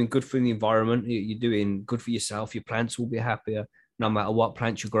 You're doing good for the environment. You're doing good for yourself. Your plants will be happier. No matter what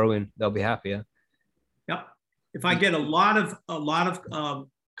plants you're growing, they'll be happier. Yep. If I get a lot of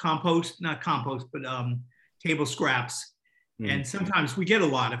compost, not compost, but table scraps, and sometimes we get a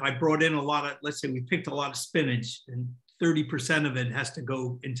lot. If I brought in a lot of, let's say we picked a lot of spinach, and 30% of it has to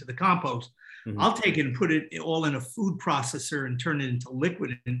go into the compost. I'll take it and put it all in a food processor and turn it into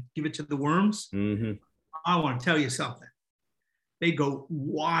liquid and give it to the worms. I want to tell you something. They go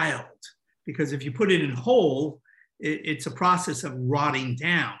wild, because if you put it in whole, it's a process of rotting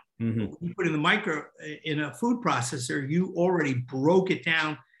down. When you put it in a food processor, you already broke it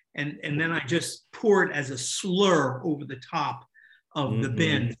down, and then I just pour it as a slur over the top of the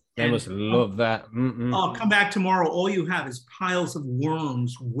bin. They must love that. I'll come back tomorrow. All you have is piles of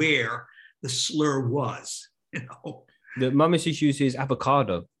worms where the slur was. My missus uses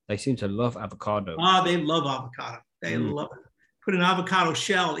avocado. They seem to love avocado. Oh, they love avocado. They love it. Put an avocado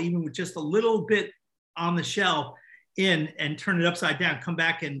shell, even with just a little bit on the shell, in and turn it upside down. Come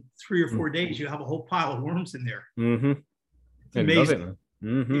back in 3 or 4 days, you have a whole pile of worms in there. Mm-hmm. They love it, man.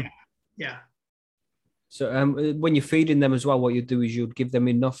 Mm-hmm. Yeah. So when you're feeding them as well, what you do is you'd give them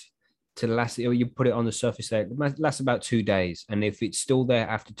enough to last, or you put it on the surface there. It lasts about 2 days. And if it's still there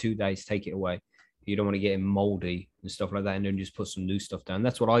after 2 days, take it away. You don't want to get it moldy and stuff like that, and then just put some new stuff down.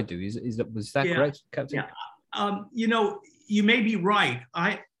 That's what I do. Was that correct, Captain? Yeah. You may be right.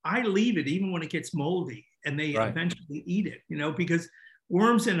 I leave it even when it gets moldy, and they eventually eat it, because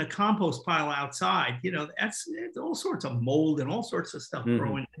worms in a compost pile outside, it's all sorts of mold and all sorts of stuff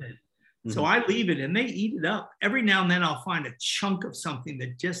growing in it. So I leave it and they eat it up. Every now and then I'll find a chunk of something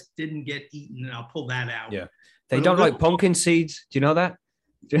that just didn't get eaten, and I'll pull that out. Yeah. They don't like pumpkin seeds. Do you know that?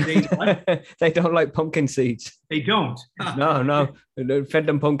 They don't like pumpkin seeds. They don't. No. They fed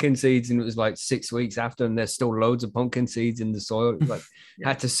them pumpkin seeds, and it was like 6 weeks after, and there's still loads of pumpkin seeds in the soil. It was like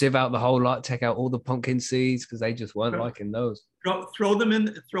had to sieve out the whole lot, take out all the pumpkin seeds because they just weren't liking those. Throw them in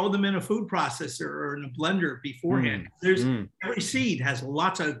a food processor or in a blender beforehand. Every seed has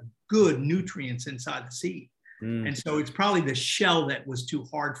lots of good nutrients inside the seed, and so it's probably the shell that was too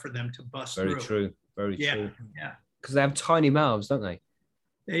hard for them to bust through. Very true. Very true. Yeah. Because they have tiny mouths, don't they?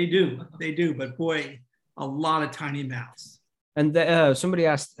 They do. But boy, a lot of tiny mouths. And somebody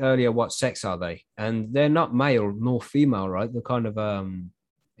asked earlier, what sex are they? And they're not male nor female, right? They're kind of in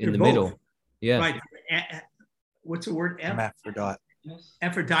the both. middle. Yeah. Right. What's the word? Hermaphrodite.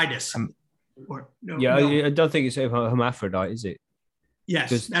 Ephroditus. I don't think it's hermaphrodite, is it?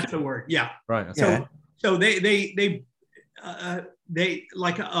 Yes, that's the word. Yeah. Right. Okay. So they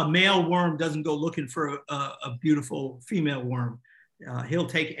like a male worm doesn't go looking for a beautiful female worm. He'll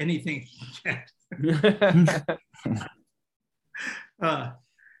take anything he can.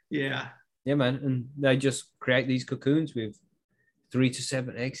 Yeah, man. And they just create these cocoons with 3 to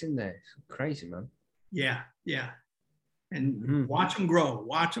 7 eggs in there. It's crazy, man. Yeah. And watch them grow.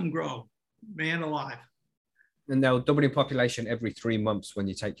 Man alive. And they'll double in population every 3 months when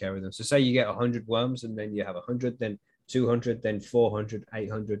you take care of them. So say you get 100 worms, and then you have 100, then 200, then 400,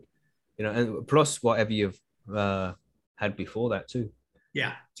 800, and plus whatever you've had before that too.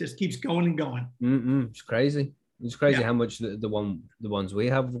 Yeah, just keeps going and going. It's crazy. It's crazy how much the ones we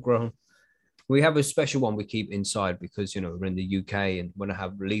have grown. We have a special one we keep inside because we're in the UK, and when I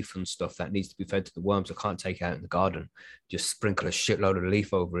have leaf and stuff that needs to be fed to the worms, I can't take it out in the garden. Just sprinkle a shitload of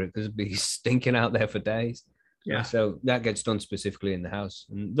leaf over it because it'd be stinking out there for days. Yeah. So that gets done specifically in the house,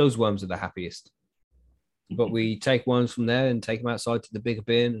 and those worms are the happiest. But we take worms from there and take them outside to the bigger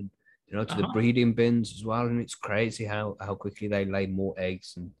bin, and to the breeding bins as well. And it's crazy how quickly they lay more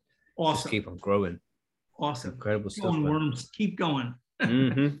eggs and just keep on growing. Awesome. Incredible stuff. Worms keep going.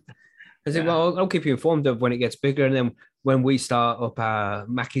 I said, well, I'll keep you informed of when it gets bigger. And then when we start up our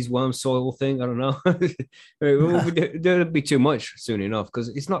Mackey's worm soil thing, I don't know. There'll be too much soon enough because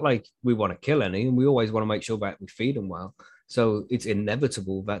it's not like we want to kill any, and we always want to make sure that we feed them well. So it's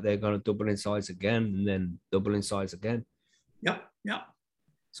inevitable that they're going to double in size again and then double in size again. Yep.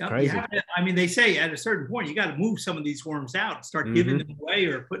 It's crazy. They say at a certain point, you got to move some of these worms out and start giving them away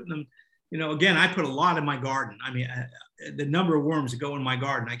or putting them, again, I put a lot in my garden. The number of worms that go in my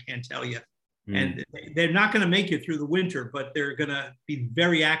garden, I can't tell you. And they're not going to make it through the winter, but they're going to be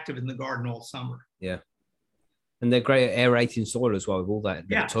very active in the garden all summer. Yeah. And they're great at aerating soil as well with all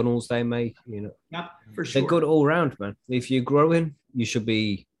that tunnels they make, Yeah, for sure. They're good all round, man. If you're growing, you should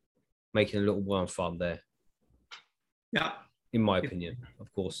be making a little worm farm there. Yeah. In my opinion, of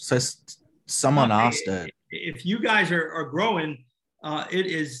course. So someone asked it. If you guys are growing, it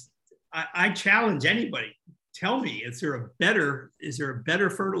is, I challenge anybody. Tell me, is there a better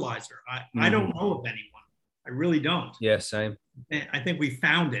fertilizer? I don't know of anyone. I really don't. Yeah, same. I think we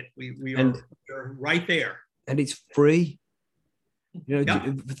found it. We're right there. And it's free.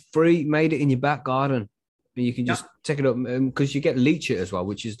 Free, made it in your back garden. You can just take it up because you get leach it as well,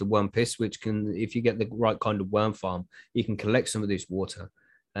 which is the worm piss, which can, if you get the right kind of worm farm, you can collect some of this water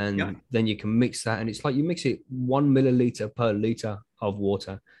and then you can mix that. And it's like you mix it 1 milliliter per liter of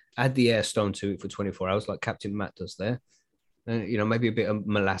water, add the air stone to it for 24 hours, like Captain Matt does there. And, maybe a bit of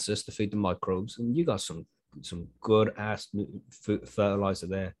molasses to feed the microbes. And you got some good ass fertilizer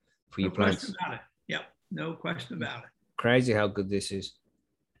there for your plants. No question about it. Yep. No question about it. Crazy how good this is.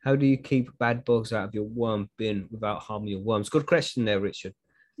 How do you keep bad bugs out of your worm bin without harming your worms? Good question there, Richard.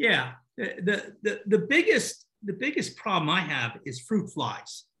 Yeah, the biggest problem I have is fruit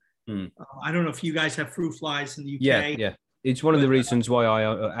flies. I don't know if you guys have fruit flies in the UK. Yeah. It's one of the reasons why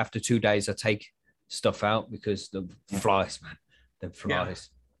I, after 2 days, I take stuff out because the flies, man, the flies.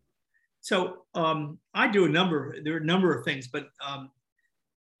 So I do there are a number of things, but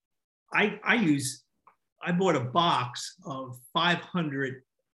I bought a box of 500,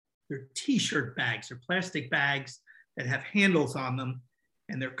 they're t-shirt bags, they're plastic bags that have handles on them,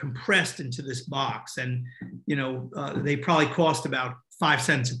 and they're compressed into this box. And, they probably cost about 5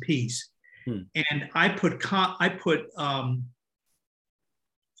 cents a piece. And I put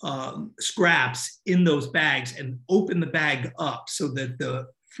scraps in those bags and open the bag up so that the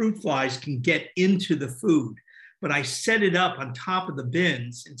fruit flies can get into the food. But I set it up on top of the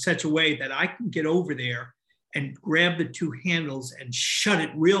bins in such a way that I can get over there and grab the 2 handles and shut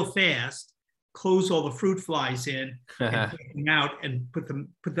it real fast, close all the fruit flies in, and take them out, and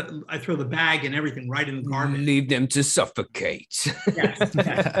I throw the bag and everything right in the garbage. Leave them to suffocate.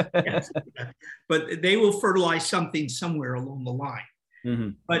 Yes. But they will fertilize something somewhere along the line. Mm-hmm.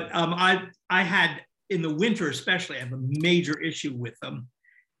 But I had, in the winter especially, I have a major issue with them.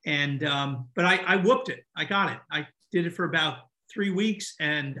 And but I whooped it. I got it. I did it for about 3 weeks,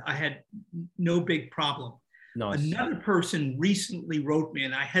 and I had no big problem. Nice. Another person recently wrote me,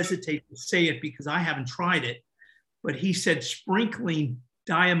 and I hesitate to say it because I haven't tried it, but he said sprinkling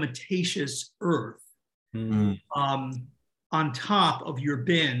diatomaceous earth on top of your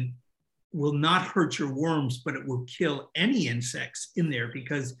bin will not hurt your worms, but it will kill any insects in there,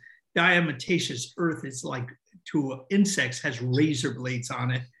 because diatomaceous earth is like, to insects, has razor blades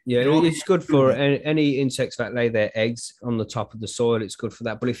on it. Yeah, it's good for any insects that lay their eggs on the top of the soil. It's good for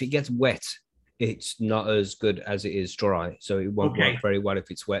that. But if it gets wet, it's not as good as it is dry. So it won't work very well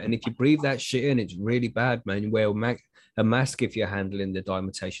if it's wet. And if you breathe that shit in, it's really bad, man. You wear a mask if you're handling the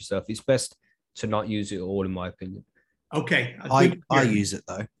diatomaceous stuff. It's best to not use it at all, in my opinion. Okay. I use it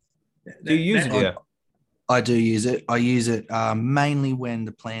though. Do you use it? Yeah. I do use it. I use it mainly when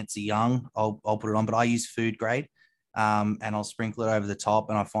the plants are young. I'll put it on, but I use food grade, and I'll sprinkle it over the top.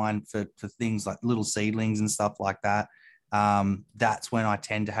 And I find for things like little seedlings and stuff like that, that's when I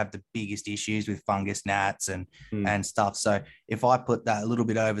tend to have the biggest issues with fungus gnats and stuff. So if I put that a little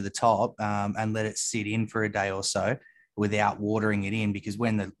bit over the top and let it sit in for a day or so without watering it in, because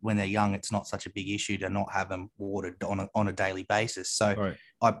when they're young, it's not such a big issue to not have them watered on a daily basis. So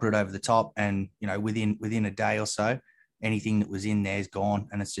I put it over the top, and within a day or so, anything that was in there is gone,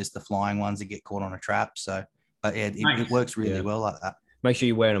 and it's just the flying ones that get caught on a trap. So, but yeah, it works really well like that. Make sure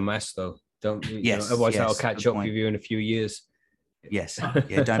you're wearing a mask though. Don't you? Yes. Otherwise, that'll Good catch up point. with you in a few years. Yes.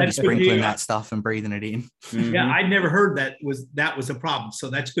 Yeah. Don't be sprinkling that stuff and breathing it in. Yeah, I'd never heard that was a problem.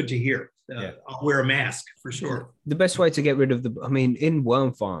 So that's good to hear. I'll wear a mask for sure. The best way to get rid of in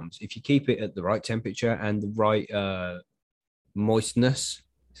worm farms, if you keep it at the right temperature and the right moistness,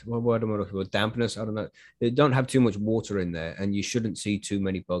 what word am I looking for? Dampness. I don't know. They don't have too much water in there, and you shouldn't see too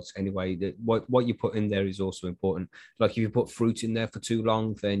many bugs anyway. What you put in there is also important. Like if you put fruit in there for too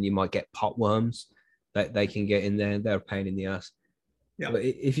long, then you might get pot worms that they can get in there. They're a pain in the ass. Yeah. But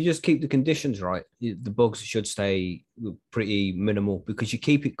if you just keep the conditions right, the bugs should stay pretty minimal, because you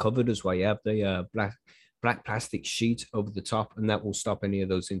keep it covered as well. You have the black plastic sheet over the top, and that will stop any of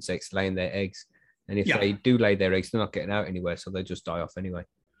those insects laying their eggs. And if they do lay their eggs, they're not getting out anywhere, so they just die off anyway.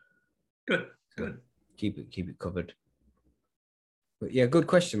 Good. Keep it covered. But yeah, good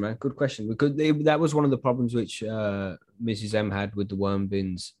question, man. Good question. That was one of the problems which Mrs. M had with the worm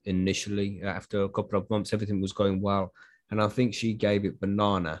bins initially. After a couple of months, everything was going well. And I think she gave it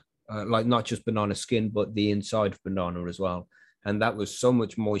banana, like not just banana skin, but the inside of banana as well. And that was so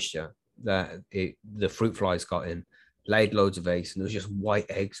much moisture that the fruit flies got in, laid loads of eggs, and there was just white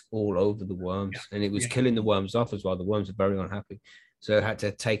eggs all over the worms. Yeah. And it was killing the worms off as well. The worms are very unhappy. So I had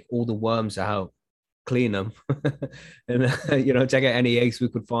to take all the worms out, clean them, and take out any eggs we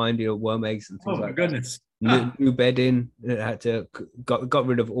could find, worm eggs and things like that. Oh my goodness! New bedding. It had to got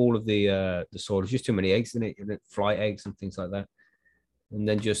rid of all of the soil. There's just too many eggs in it, fly eggs and things like that. And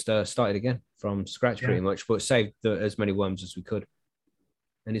then just started again from scratch pretty much, but saved as many worms as we could.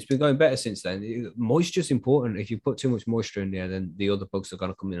 And it's been going better since then. Moisture's important. If you put too much moisture in there, then the other bugs are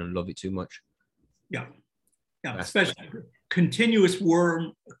going to come in and love it too much. Yeah, especially continuous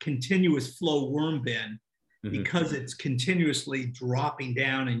flow worm bin, because it's continuously dropping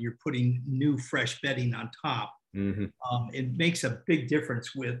down and you're putting new fresh bedding on top. It makes a big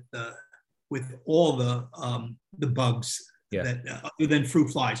difference with all the bugs that other than fruit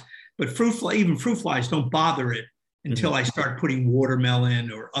flies. But even fruit flies don't bother it until I start putting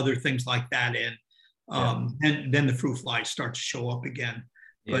watermelon or other things like that in. Then the fruit flies start to show up again.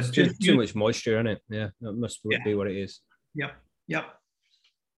 Yeah, but just too much moisture in it. Yeah, that must be what it is. Yep.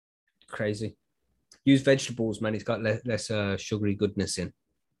 Crazy. Use vegetables, man. It's got less sugary goodness in.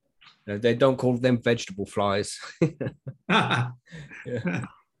 They don't call them vegetable flies. Yeah.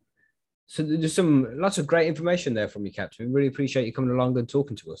 So there's lots of great information there from you, Captain. We really appreciate you coming along and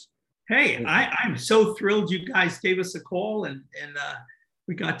talking to us. Hey, I'm so thrilled you guys gave us a call and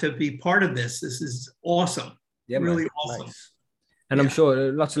we got to be part of this. This is awesome. Yeah, really man. awesome. Nice. And I'm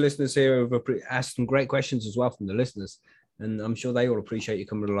sure lots of listeners here have asked some great questions as well from the listeners. And I'm sure they all appreciate you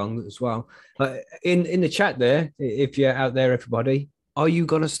coming along as well. In the chat there, if you're out there, everybody, are you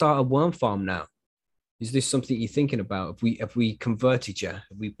going to start a worm farm now? Is this something you're thinking about? If we converted you,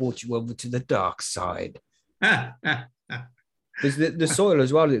 if we brought you over to the dark side? There's the soil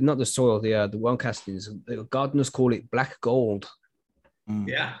as well, not the soil, the worm castings. The gardeners call it black gold.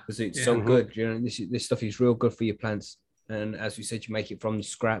 Yeah. Because it's so good. You know, this stuff is real good for your plants. And as we said, you make it from the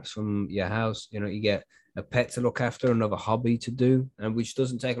scraps from your house. You know, you get a pet to look after, another hobby to do, and which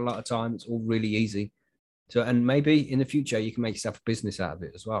doesn't take a lot of time. It's all really easy. So, and maybe in the future you can make yourself a business out of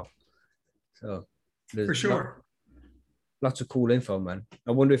it as well. So, for sure, lots of cool info, man.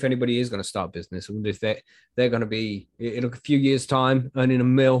 I wonder if anybody is going to start a business. I wonder if they're going to be in a few years' time earning a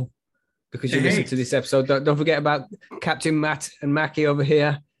mill because you listen to this episode. Don't forget about Captain Matt and Mackie over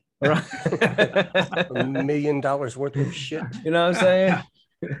here. All right, $1 million worth of shit. You know what I'm saying?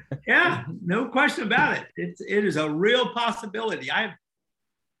 Yeah, no question about it. It is a real possibility. I have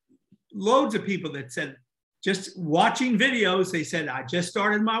loads of people that said, just watching videos, they said, I just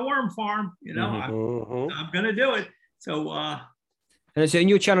started my worm farm. You know, I'm going to do it. So, and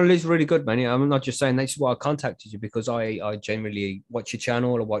your channel is really good, man. I'm not just saying that's why I contacted you, because I generally watch your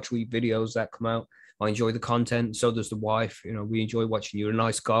channel. I watch videos that come out. I enjoy the content. So does the wife. You know, we enjoy watching you. You're a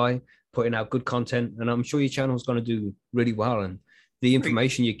nice guy, putting out good content. And I'm sure your channel is going to do really well. And the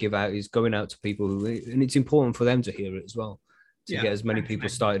information you give out is going out to people and it's important for them to hear it as well, to get as many people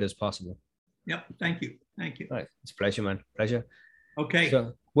started as possible. Yep. Thank you. Right. It's a pleasure, man. Pleasure. Okay.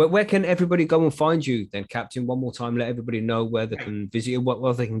 So where can everybody go and find you then, Captain? One more time, let everybody know where they can visit you,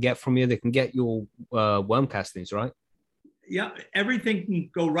 what they can get from you. They can get your worm castings, right? Yeah. Everything can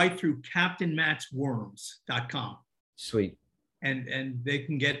go right through CaptainMattsWorms.com. Sweet. And they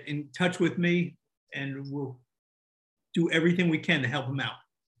can get in touch with me and we'll do everything we can to help them out.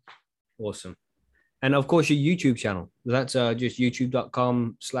 Awesome. And of course, your YouTube channel. That's just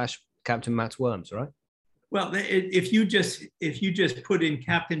youtube.com/CaptainMattsWorms, right? Well, if you just put in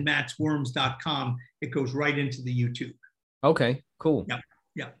CaptainMattsWorms.com, it goes right into the YouTube. Okay, cool.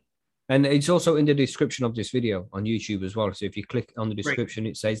 Yeah. And it's also in the description of this video on YouTube as well. So if you click on the description,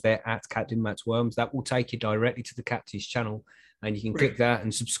 it says there at Captain Matt's Worms. That will take you directly to the Captain's channel. And you can click that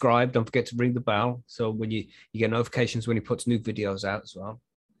and subscribe. Don't forget to ring the bell. So when you get notifications when he puts new videos out as well.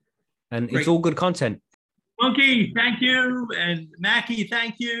 And it's all good content. Monkey, thank you. And Mackie,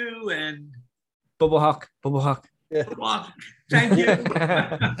 thank you. And Bubble Hawk. Yeah. Thank you.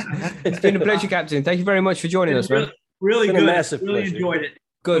 It's been a pleasure, Captain. Thank you very much for joining us, man. Really good. Massive really pleasure. Enjoyed it.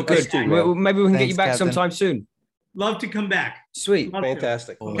 Good. Maybe we can get you back sometime soon. Love to come back. Sweet.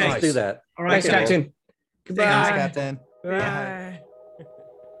 Fantastic. Okay. Let's do that. All right. Thanks, Captain. Goodbye. Thanks, Captain. Bye.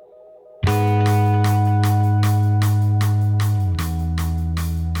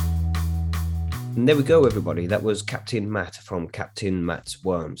 And there we go, everybody. That was Captain Matt from Captain Matt's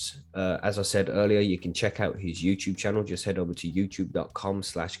Worms. As I said earlier, you can check out his YouTube channel. Just head over to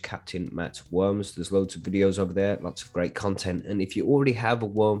youtube.com/CaptainMattWorms. There's loads of videos over there, lots of great content. And if you already have a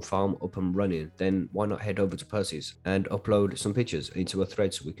worm farm up and running, then why not head over to Percy's and upload some pictures into a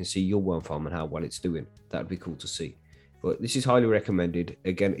thread so we can see your worm farm and how well it's doing. That'd be cool to see. But this is highly recommended.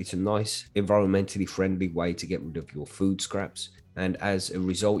 Again, it's a nice, environmentally friendly way to get rid of your food scraps. And as a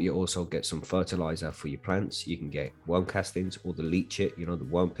result, you also get some fertilizer for your plants. You can get worm castings or the leach it, the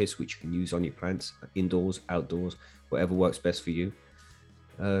worm piss, which you can use on your plants, indoors, outdoors, whatever works best for you.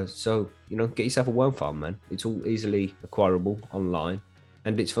 So, get yourself a worm farm, man. It's all easily acquirable online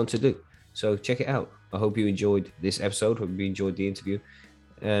and it's fun to do. So check it out. I hope you enjoyed this episode. Hope you enjoyed the interview.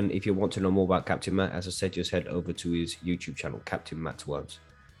 And if you want to know more about Captain Matt, as I said, just head over to his YouTube channel, Captain Matt's Worms.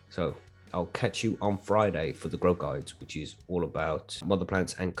 So I'll catch you on Friday for the Grow Guides, which is all about mother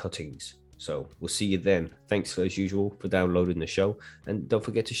plants and cuttings. So we'll see you then. Thanks as usual for downloading the show. And don't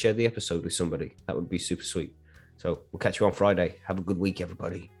forget to share the episode with somebody. That would be super sweet. So we'll catch you on Friday. Have a good week,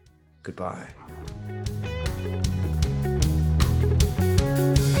 everybody. Goodbye.